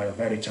spoken by a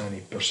very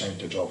tiny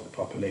percentage of the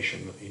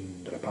population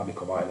in the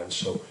Republic of Ireland.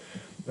 So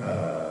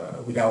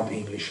without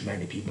English,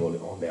 many people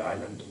on the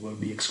island will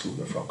be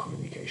excluded from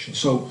communication.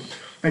 So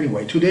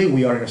anyway, today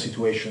we are in a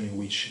situation in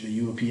which the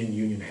European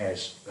Union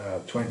has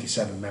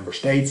 27 member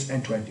states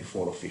and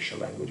 24 official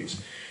languages.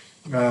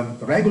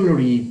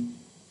 Regularly,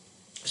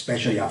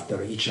 especially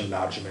after each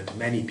enlargement,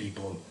 many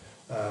people,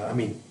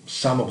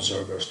 some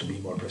observers to be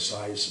more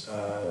precise,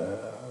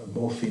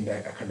 both in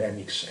the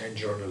academics and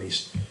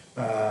journalists,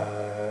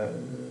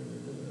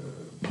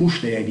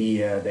 push the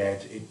idea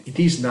that it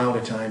is now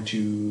the time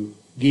to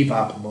give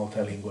up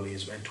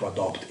multilingualism and to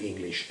adopt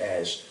English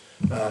as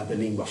the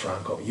lingua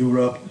franca of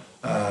Europe.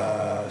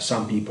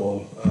 Some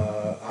people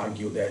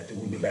argue that it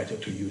would be better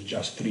to use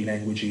just 3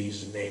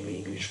 languages, namely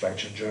English,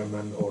 French, and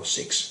German, or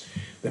 6,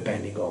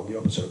 depending on the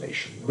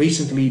observation.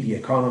 Recently, The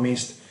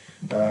Economist,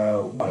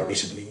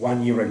 recently,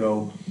 1 year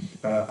ago,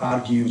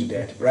 argued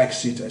that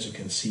Brexit, as you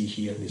can see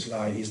here in this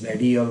slide, is the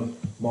ideal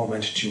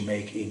moment to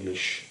make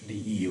English the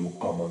EU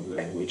common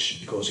language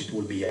because it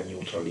will be a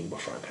neutral lingua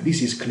franca.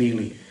 This is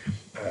clearly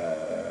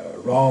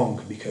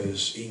wrong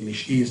because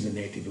English is the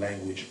native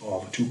language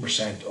of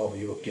 2% of the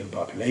European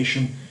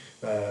population,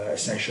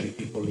 essentially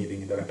people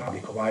living in the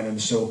Republic of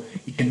Ireland. So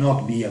it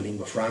cannot be a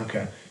lingua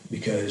franca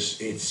because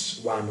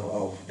it's one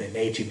of the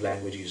native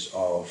languages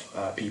of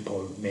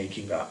people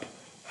making up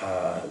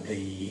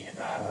the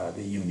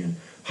Union.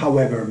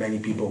 However, many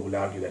people will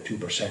argue that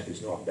 2%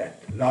 is not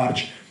that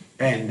large,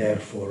 and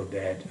therefore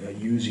that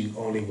using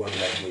only one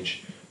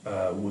language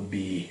would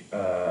be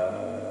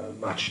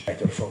much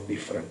better from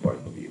different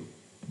point of view.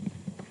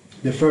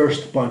 The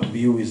first point of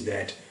view is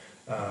that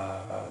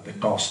the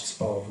costs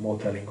of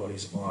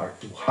multilingualism are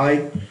too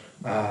high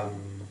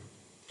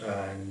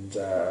and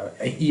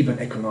even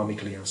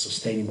economically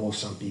unsustainable.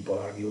 Some people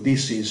argue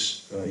this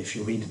is, if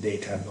you read the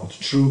data, not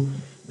true.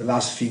 The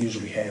last figures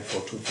we have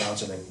for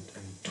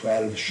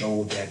 2012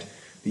 show that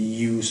the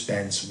EU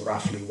spends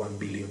roughly 1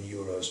 billion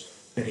euros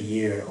per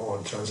year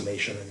on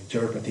translation and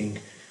interpreting,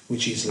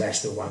 which is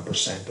less than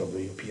 1% of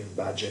the European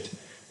budget.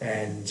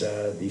 And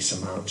this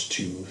amounts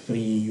to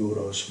 3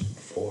 euros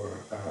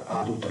for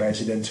adult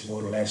residents,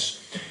 more or less,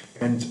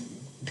 and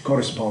it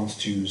corresponds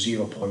to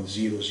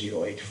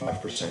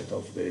 0.0085%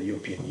 of the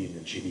European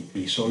Union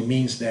GDP. So it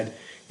means that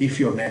if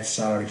your net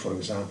salary, for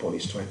example,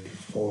 is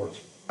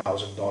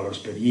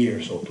 $24,000 per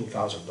year, so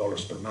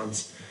 $2,000 per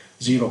month,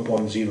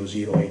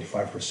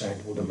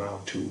 0.0085% would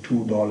amount to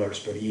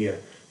 $2 per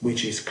year,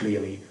 which is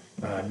clearly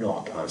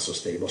not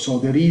unsustainable. So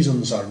the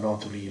reasons are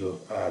not real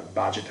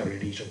budgetary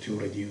reason to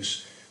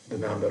reduce the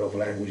number of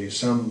languages.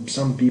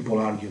 Some people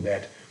argue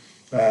that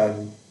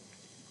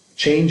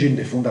changing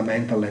the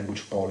fundamental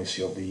language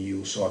policy of the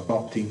EU, so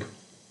adopting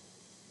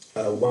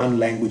 1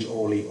 language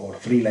only or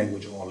 3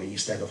 language only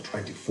instead of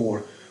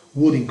 24,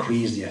 would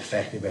increase the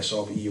effectiveness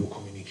of EU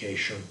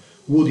communication,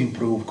 would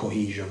improve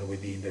cohesion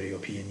within the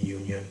European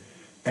Union,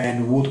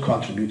 and would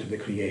contribute to the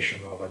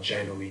creation of a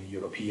genuine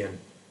European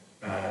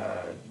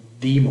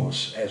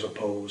demos as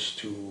opposed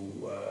to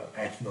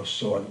ethnos.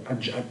 So a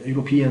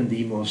European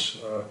demos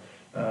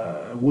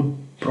would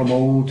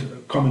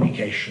promote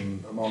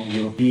communication among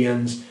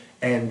Europeans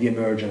and the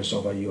emergence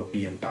of a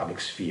European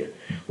public sphere.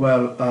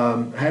 Well,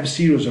 I have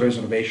serious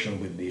reservation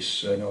with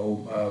this,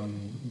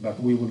 but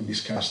we will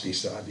discuss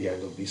this at the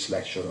end of this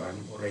lecture.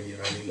 I'm already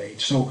running late.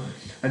 So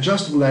I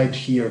just would like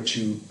here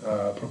to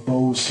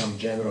propose some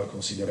general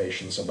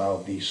considerations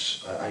about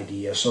this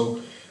idea. So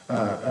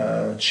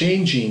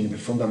changing the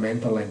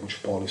fundamental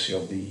language policy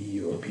of the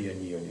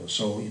European Union.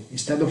 So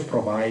instead of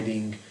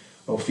providing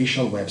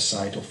official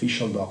website,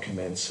 official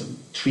documents,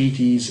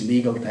 treaties,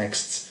 legal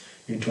texts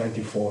in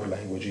 24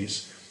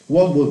 languages,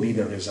 what will be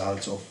the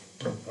results of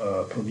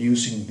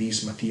producing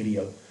this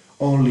material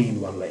only in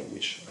 1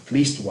 language? At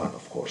least 1,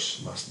 of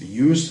course, must be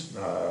used,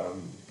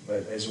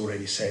 as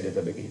already said at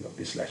the beginning of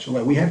this lecture.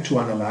 Well, we have to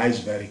analyze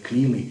very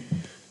clearly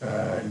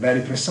and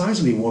very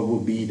precisely what will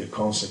be the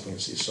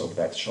consequences of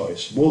that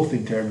choice, both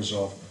in terms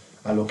of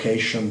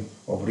allocation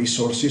of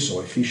resources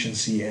or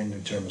efficiency and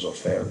in terms of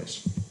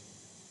fairness.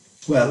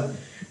 Well,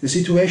 the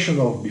situation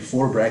of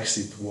before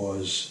Brexit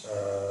was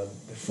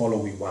the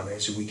following one,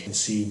 as we can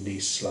see in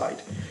this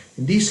slide.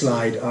 In this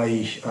slide,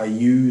 I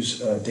use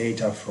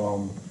data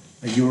from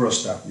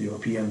Eurostat, the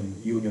European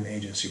Union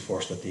Agency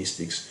for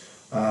Statistics.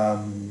 I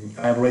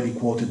already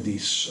quoted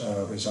these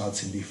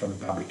results in different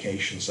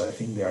publications. I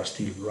think they are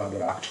still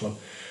rather actual.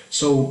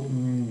 So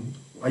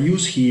I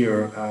use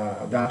here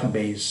a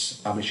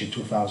database published in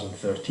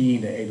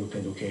 2013, the Adult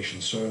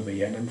Education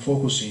Survey, and I'm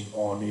focusing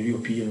on the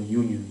European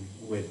Union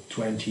with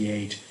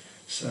 28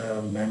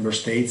 member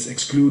states,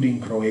 excluding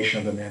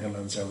Croatia, the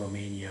Netherlands, and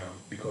Romania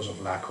because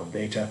of lack of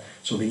data.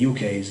 So the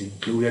UK is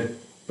included,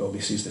 though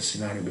this is the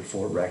scenario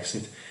before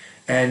Brexit.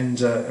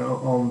 And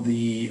on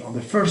the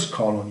first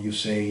column, you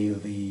say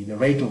the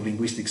rate of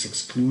linguistics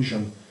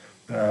exclusion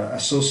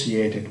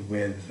associated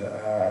with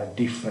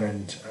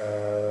different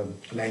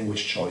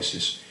language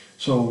choices.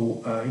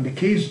 So in the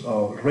case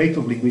of rate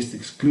of linguistic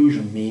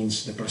exclusion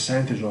means the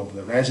percentage of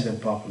the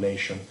resident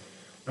population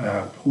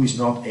who is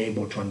not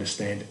able to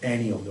understand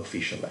any of the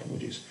official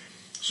languages.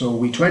 So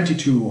with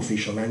 22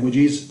 official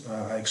languages,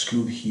 I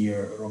exclude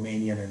here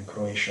Romanian and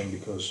Croatian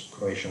because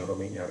Croatian and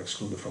Romanian are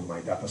excluded from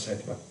my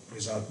dataset, but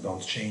results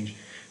don't change.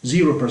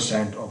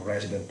 0% of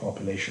resident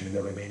population in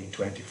the remaining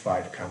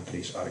 25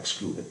 countries are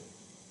excluded.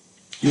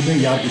 You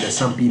may argue that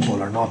some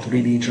people are not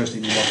really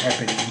interested in what's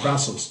happening in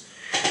Brussels,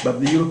 but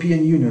the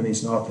European Union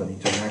is not an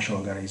international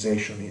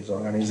organization. It's an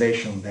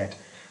organization that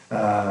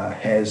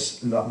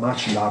has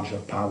much larger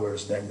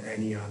powers than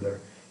any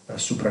other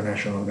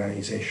supranational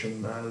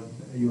organization.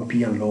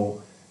 European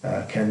law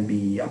can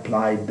be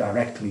applied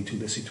directly to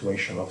the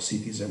situation of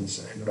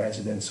citizens and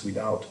residents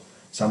without,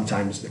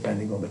 sometimes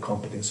depending on the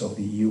competence of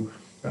the EU,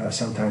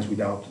 sometimes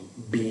without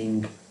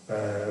being,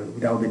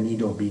 without the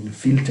need of being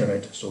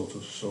filtered, so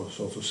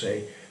to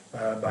say,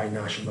 by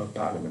national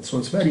parliaments. So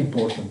it's very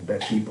important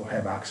that people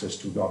have access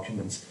to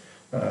documents.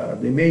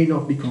 They may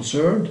not be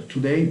concerned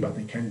today, but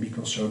they can be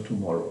concerned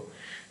tomorrow.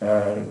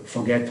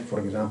 Forget, for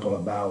example,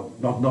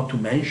 about, not to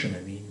mention,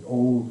 I mean,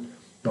 all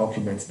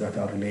documents that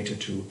are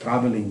related to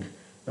traveling,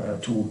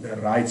 to the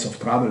rights of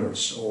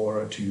travelers,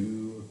 or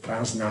to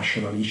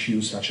transnational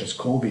issues such as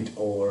COVID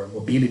or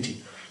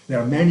mobility. There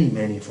are many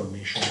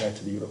information that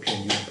the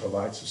European Union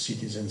provides to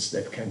citizens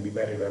that can be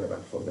very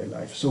relevant for their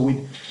life. So with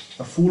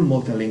a full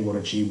multilingual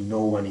regime,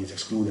 no one is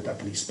excluded,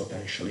 at least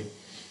potentially.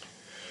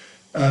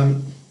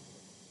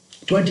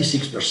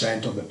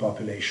 26% of the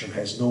population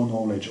has no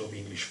knowledge of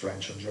English,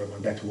 French, and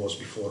German. That was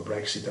before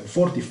Brexit, and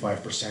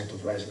 45%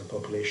 of resident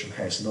population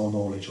has no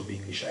knowledge of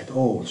English at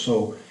all.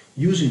 So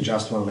using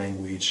just one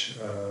language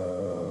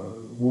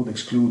would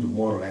exclude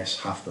more or less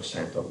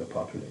 0.5% of the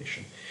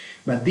population.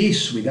 But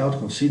this without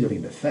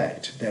considering the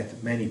fact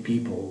that many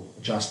people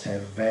just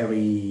have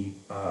very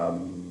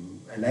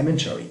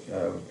elementary,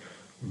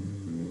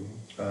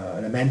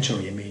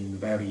 I mean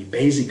very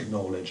basic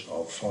knowledge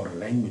of foreign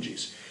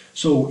languages.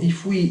 So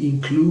if we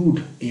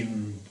include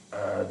in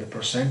the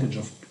percentage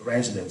of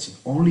residents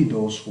only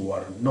those who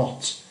are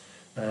not,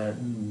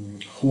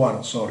 who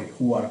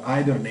are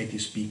either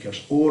native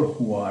speakers or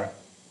who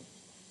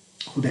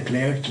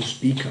declare to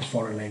speak a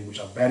foreign language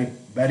at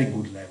very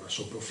good level,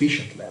 so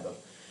proficient level,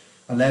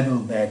 a level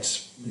that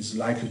is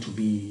likely to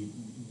be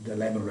the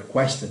level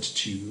requested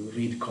to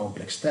read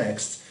complex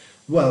texts,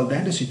 well,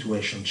 then the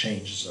situation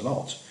changes a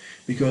lot.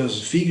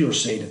 Because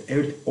figures say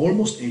that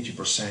almost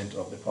 80%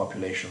 of the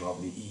population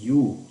of the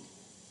EU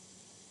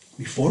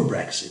before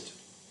Brexit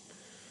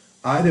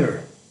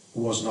either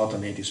was not a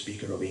native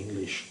speaker of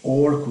English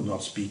or could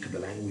not speak the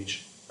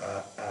language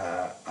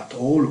at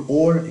all,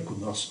 or it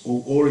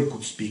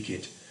could speak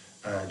it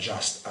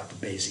just at the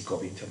basic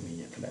or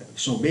intermediate level.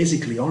 So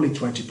basically only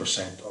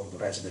 20% of the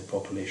resident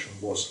population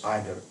was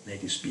either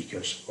native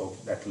speakers of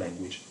that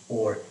language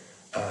or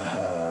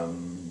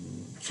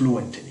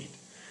fluent in it.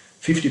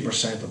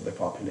 50% of the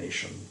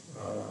population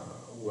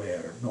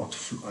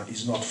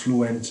is not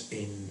fluent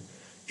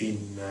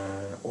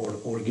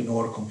or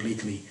ignore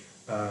completely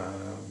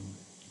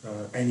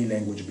any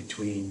language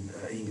between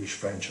English,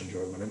 French, and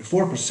German. And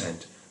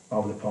 4%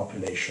 of the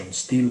population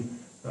still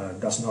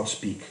does not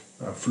speak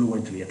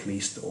fluently, at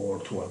least, or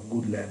to a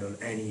good level,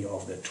 any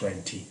of the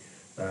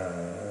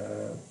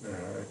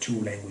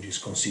 22 languages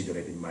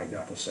considered in my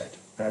data set.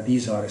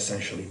 These are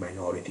essentially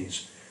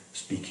minorities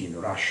speaking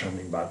Russian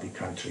in Baltic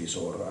countries,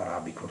 or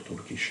Arabic or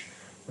Turkish,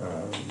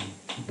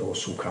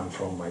 those who come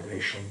from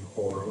migration,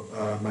 or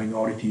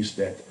minorities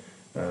that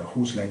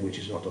whose language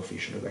is not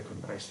officially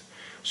recognized.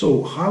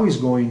 So how is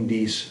going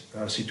this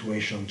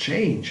situation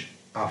change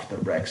after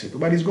Brexit?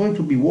 Well, it's going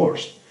to be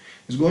worse.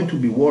 It's going to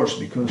be worse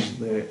because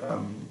the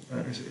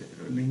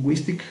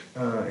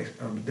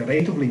the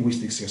rate of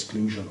linguistics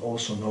exclusion,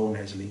 also known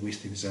as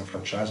linguistic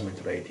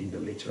disenfranchisement rate in the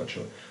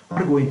literature,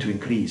 are going to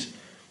increase.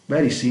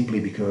 Very simply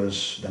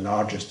because the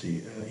largest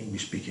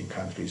English-speaking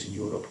countries in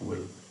Europe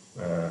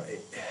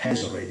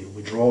has already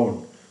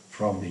withdrawn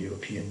from the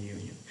European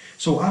Union.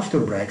 So after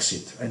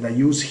Brexit, and I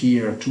use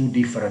here two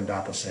different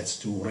data sets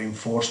to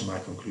reinforce my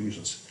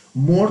conclusions,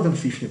 more than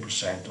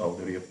 50% of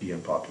the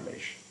European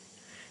population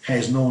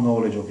has no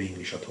knowledge of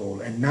English at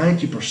all, and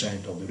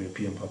 90% of the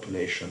European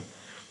population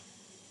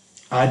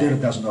either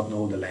does not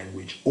know the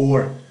language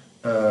or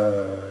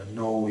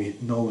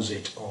knows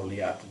it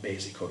only at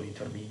basic or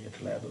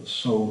intermediate levels.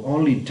 So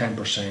only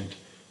 10%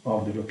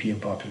 of the European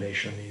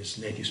population is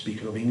native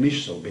speaker of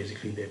English, so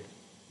basically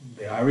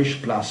the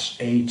Irish, plus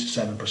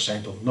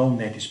 7% of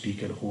non-native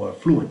speakers who are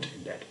fluent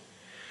in that.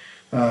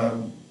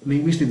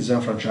 Linguistic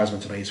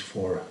disenfranchisement rates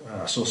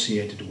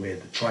associated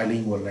with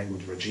trilingual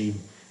language regime,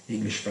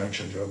 English, French,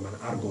 and German,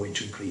 are going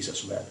to increase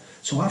as well.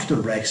 So after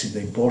Brexit,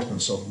 the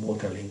importance of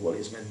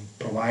multilingualism and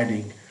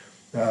providing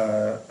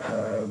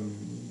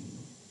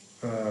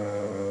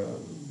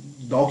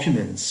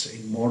documents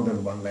in more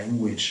than one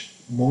language,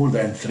 more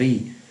than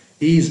 3,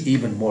 is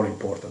even more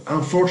important.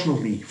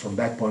 Unfortunately, from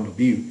that point of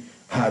view,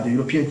 the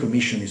European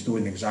Commission is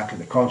doing exactly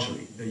the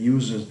contrary. The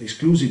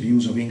exclusive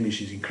use of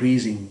English is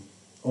increasing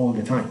all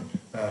the time,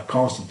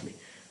 constantly.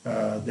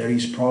 There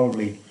is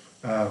probably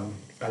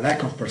a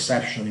lack of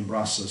perception in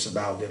Brussels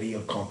about the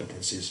real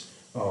competencies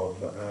of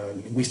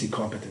linguistic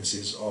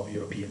competencies of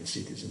European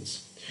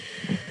citizens.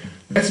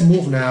 Let's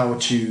move now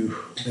to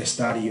the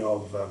study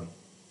of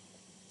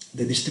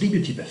the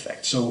distributive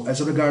effect. So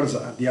as regards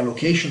the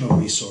allocation of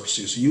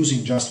resources,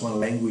 using just one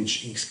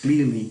language is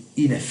clearly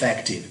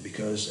ineffective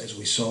because, as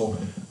we saw,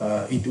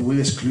 it will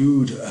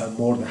exclude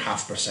more than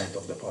 0.5%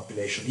 of the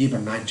population,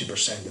 even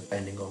 90%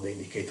 depending on the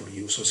indicator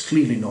used. So it's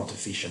clearly not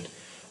efficient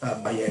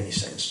by any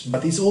sense.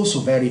 But it's also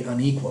very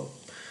unequal.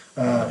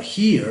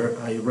 Here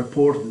I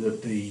report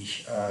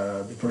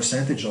the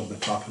percentage of the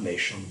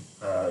population,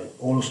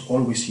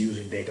 always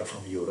using data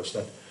from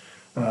Eurostat,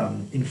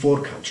 in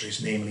 4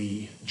 countries,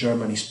 namely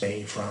Germany,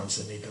 Spain, France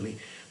and Italy,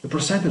 the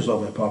percentage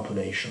of the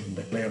population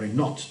declaring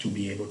not to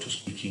be able to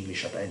speak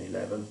English at any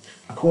level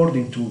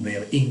according to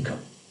their income.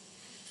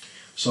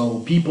 So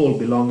people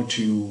belong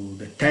to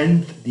the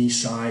 10th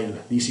decile,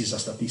 this is a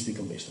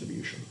statistical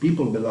distribution,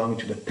 people belonging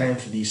to the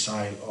 10th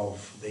decile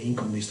of the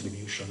income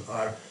distribution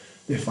are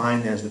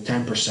defined as the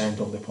 10%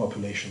 of the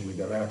population with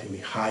a relatively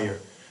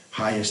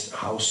highest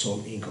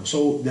household income.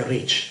 So the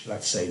rich,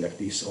 let's say like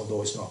this,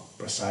 although it's not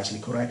precisely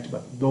correct,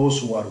 but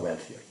those who are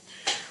wealthier.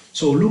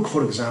 So look,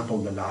 for example,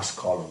 the last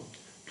column.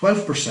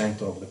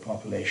 12% of the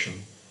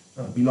population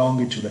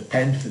belonging to the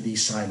 10th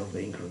decile of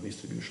the income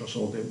distribution.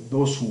 So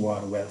those who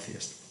are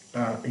wealthiest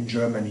in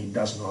Germany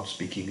does not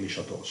speak English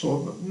at all.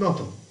 So not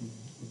a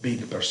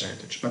big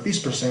percentage, but this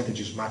percentage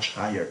is much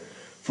higher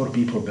for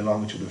people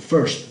belonging to the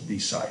first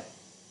decile,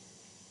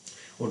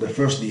 or the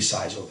first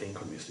deciles of the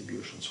income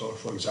distribution. So,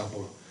 for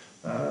example,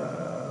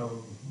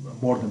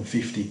 more than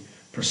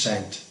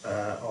 50%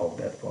 of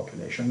that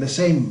population. The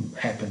same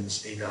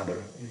happens in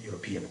other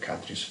European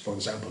countries. For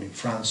example, in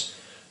France,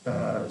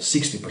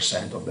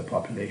 60% of the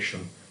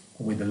population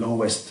with the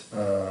lowest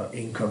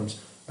incomes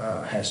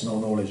has no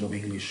knowledge of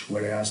English,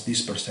 whereas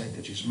this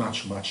percentage is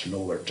much, much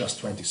lower,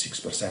 just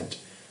 26%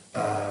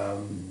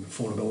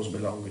 for those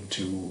belonging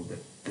to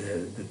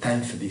the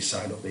 10th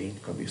decile of the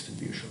income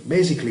distribution.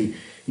 Basically,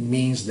 it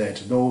means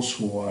that those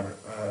who are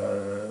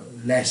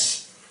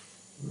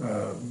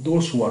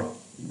those who are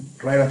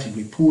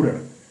relatively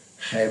poorer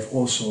have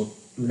also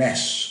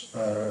less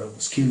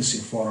skills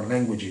in foreign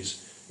languages,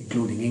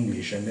 including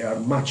English, and they are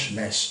much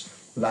less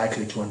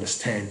likely to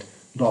understand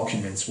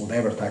documents,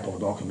 whatever type of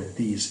document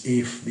it is,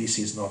 if this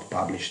is not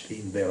published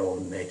in their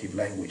own native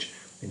language.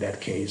 In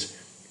that case,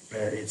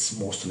 it's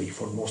mostly,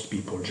 for most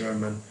people,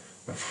 German,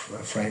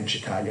 French,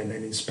 Italian,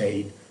 and in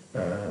Spain,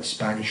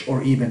 Spanish,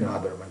 or even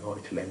other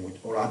minority language,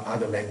 or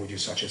other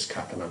languages such as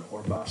Catalan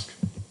or Basque.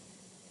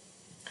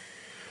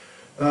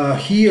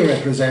 Here I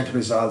present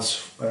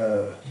results,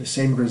 the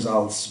same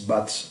results,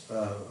 but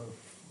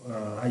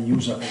I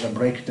use as a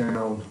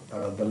breakdown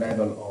the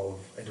level of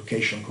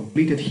education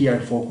completed. Here I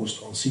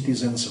focused on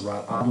citizens,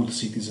 adult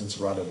citizens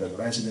rather than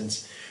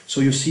residents.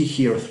 So you see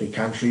here 3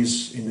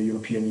 countries in the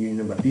European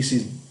Union, but this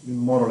is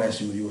more or less,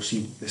 you will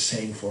see the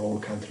same for all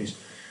countries,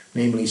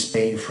 namely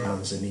Spain,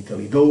 France and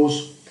Italy.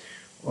 Those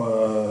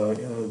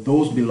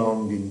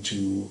belonging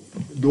to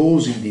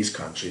those in these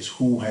countries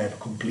who have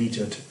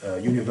completed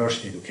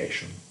university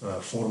education,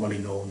 formerly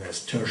known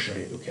as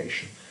tertiary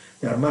education,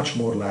 they are much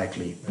more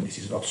likely, and this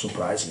is not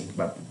surprising,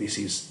 but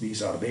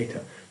these are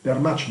data, they are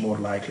much more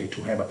likely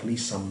to have at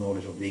least some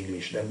knowledge of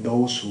English than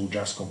those who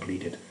just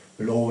completed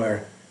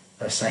lower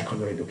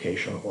secondary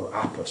education or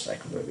upper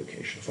secondary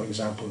education. For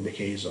example, in the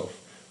case of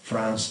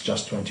France,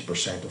 just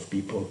 20% of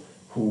people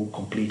who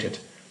completed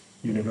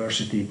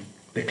university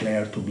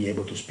declare to be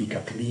able to speak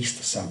at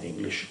least some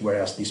English,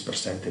 whereas this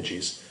percentage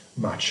is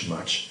much,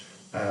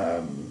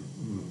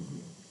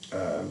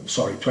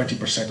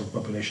 20% of the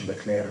population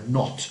declare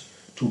not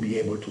to be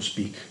able to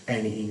speak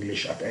any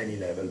English at any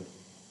level,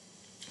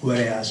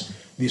 whereas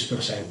this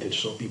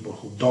percentage, so people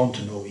who don't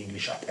know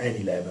English at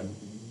any level,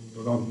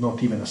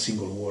 not even a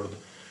single word,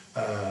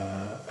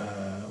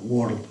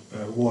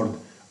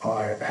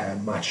 are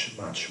much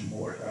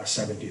more,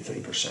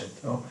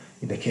 73%. No?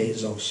 In the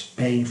case of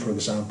Spain, for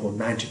example,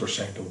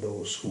 90% of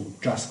those who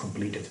just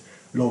completed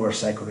lower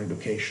secondary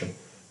education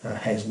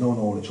has no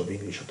knowledge of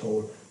English at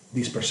all.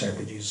 This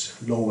percentage is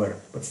lower,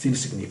 but still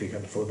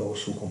significant for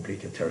those who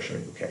completed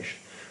tertiary education.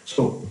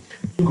 So,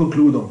 to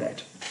conclude on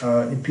that,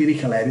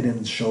 empirical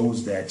evidence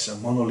shows that a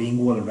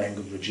monolingual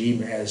language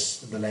regime,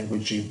 as the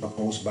language regime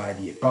proposed by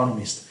The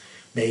Economist,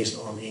 based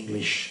on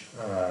English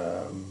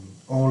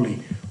only,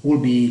 will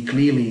be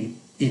clearly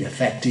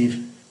ineffective,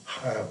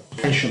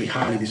 potentially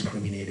highly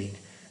discriminating,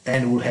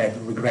 and will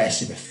have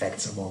regressive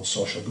effects among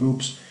social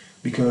groups,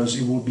 because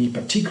it will be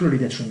particularly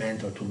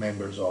detrimental to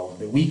members of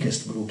the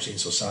weakest groups in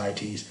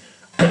society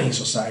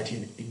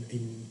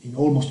in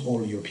almost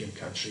all European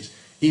countries,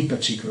 in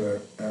particular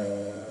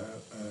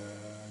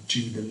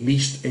to the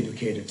least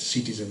educated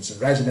citizens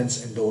and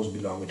residents and those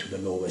belonging to the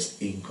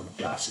lowest income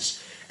classes.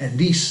 And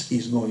this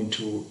is going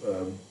to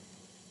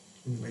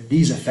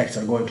these effects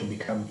are going to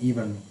become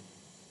even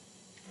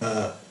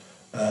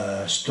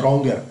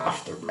stronger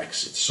after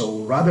Brexit.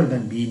 So rather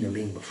than being a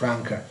lingua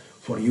franca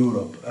for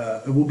Europe,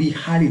 it will be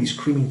highly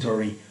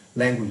discriminatory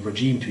language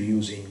regime to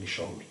use English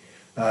only.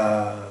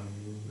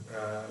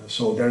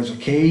 So there is a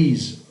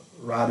case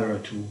rather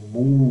to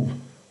move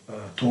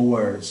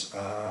towards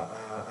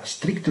a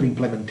stricter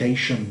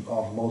implementation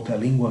of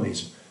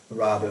multilingualism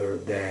rather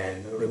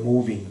than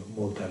removing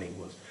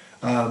multilinguals.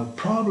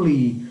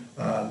 Probably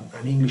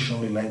an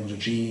English-only language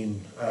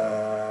regime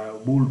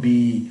will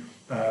be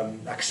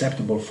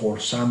acceptable for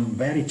some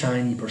very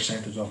tiny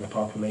percentage of the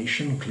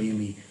population,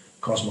 clearly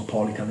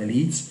cosmopolitan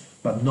elites,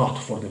 but not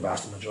for the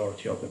vast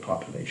majority of the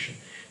population.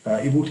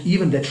 It would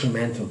even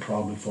detrimental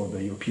probably for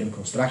the European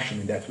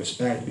construction in that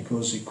respect,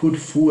 because it could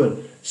fuel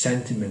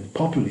sentiment,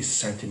 populist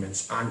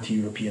sentiments,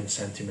 anti-European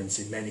sentiments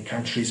in many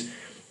countries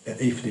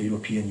if the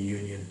European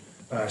Union,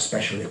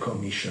 especially the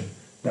Commission,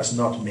 does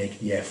not make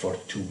the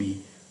effort to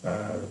be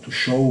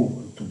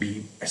to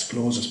be as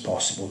close as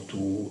possible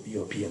to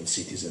European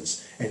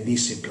citizens, and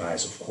this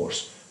implies, of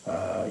course,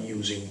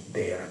 using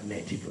their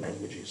native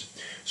languages.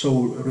 So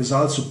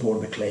results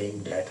support the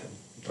claim that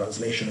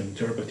translation and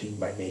interpreting,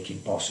 by making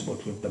possible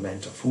to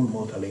implement a full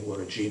multilingual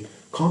regime,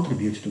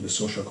 contribute to the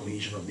social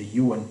cohesion of the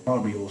EU and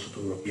probably also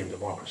to European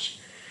democracy.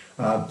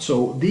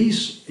 So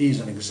this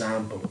is an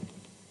example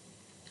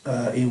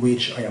in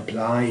which I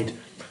applied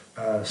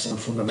some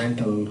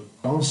fundamental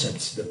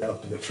concepts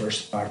developed in the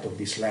first part of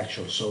this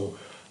lecture. So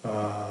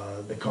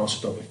the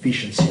concept of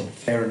efficiency and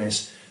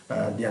fairness,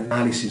 the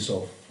analysis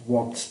of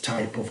what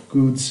type of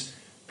goods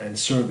and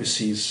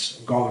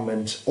services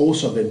government,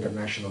 also at the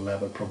international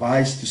level,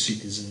 provides to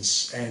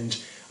citizens. And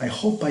I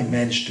hope I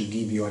managed to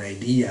give you an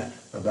idea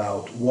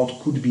about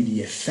what could be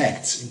the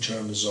effects in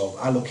terms of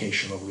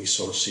allocation of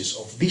resources,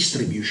 of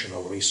distribution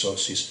of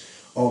resources,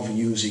 of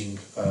using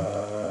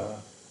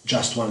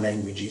just one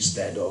language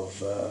instead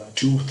of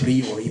 2,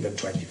 3, or even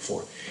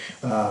 24.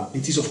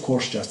 It is, of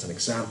course, just an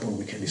example.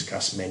 We can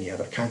discuss many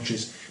other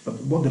countries, but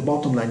what the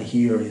bottom line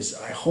here is,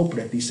 I hope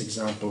that this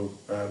example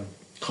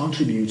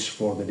contributes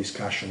for the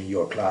discussion in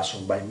your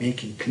classroom by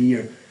making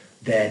clear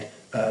that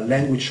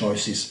language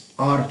choices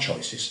are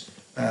choices,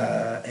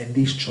 and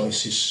these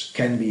choices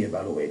can be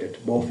evaluated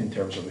both in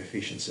terms of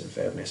efficiency and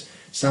fairness.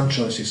 Some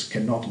choices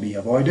cannot be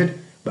avoided,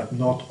 but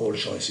not all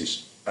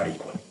choices are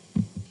equal.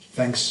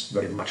 Thanks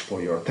very much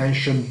for your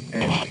attention,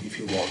 and if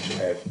you want to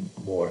have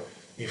more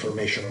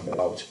information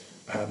about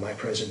my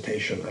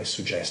presentation, I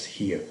suggest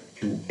here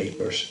 2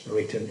 papers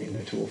written in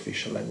the 2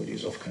 official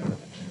languages of Canada.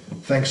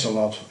 Thanks a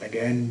lot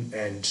again,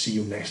 and see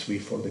you next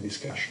week for the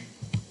discussion.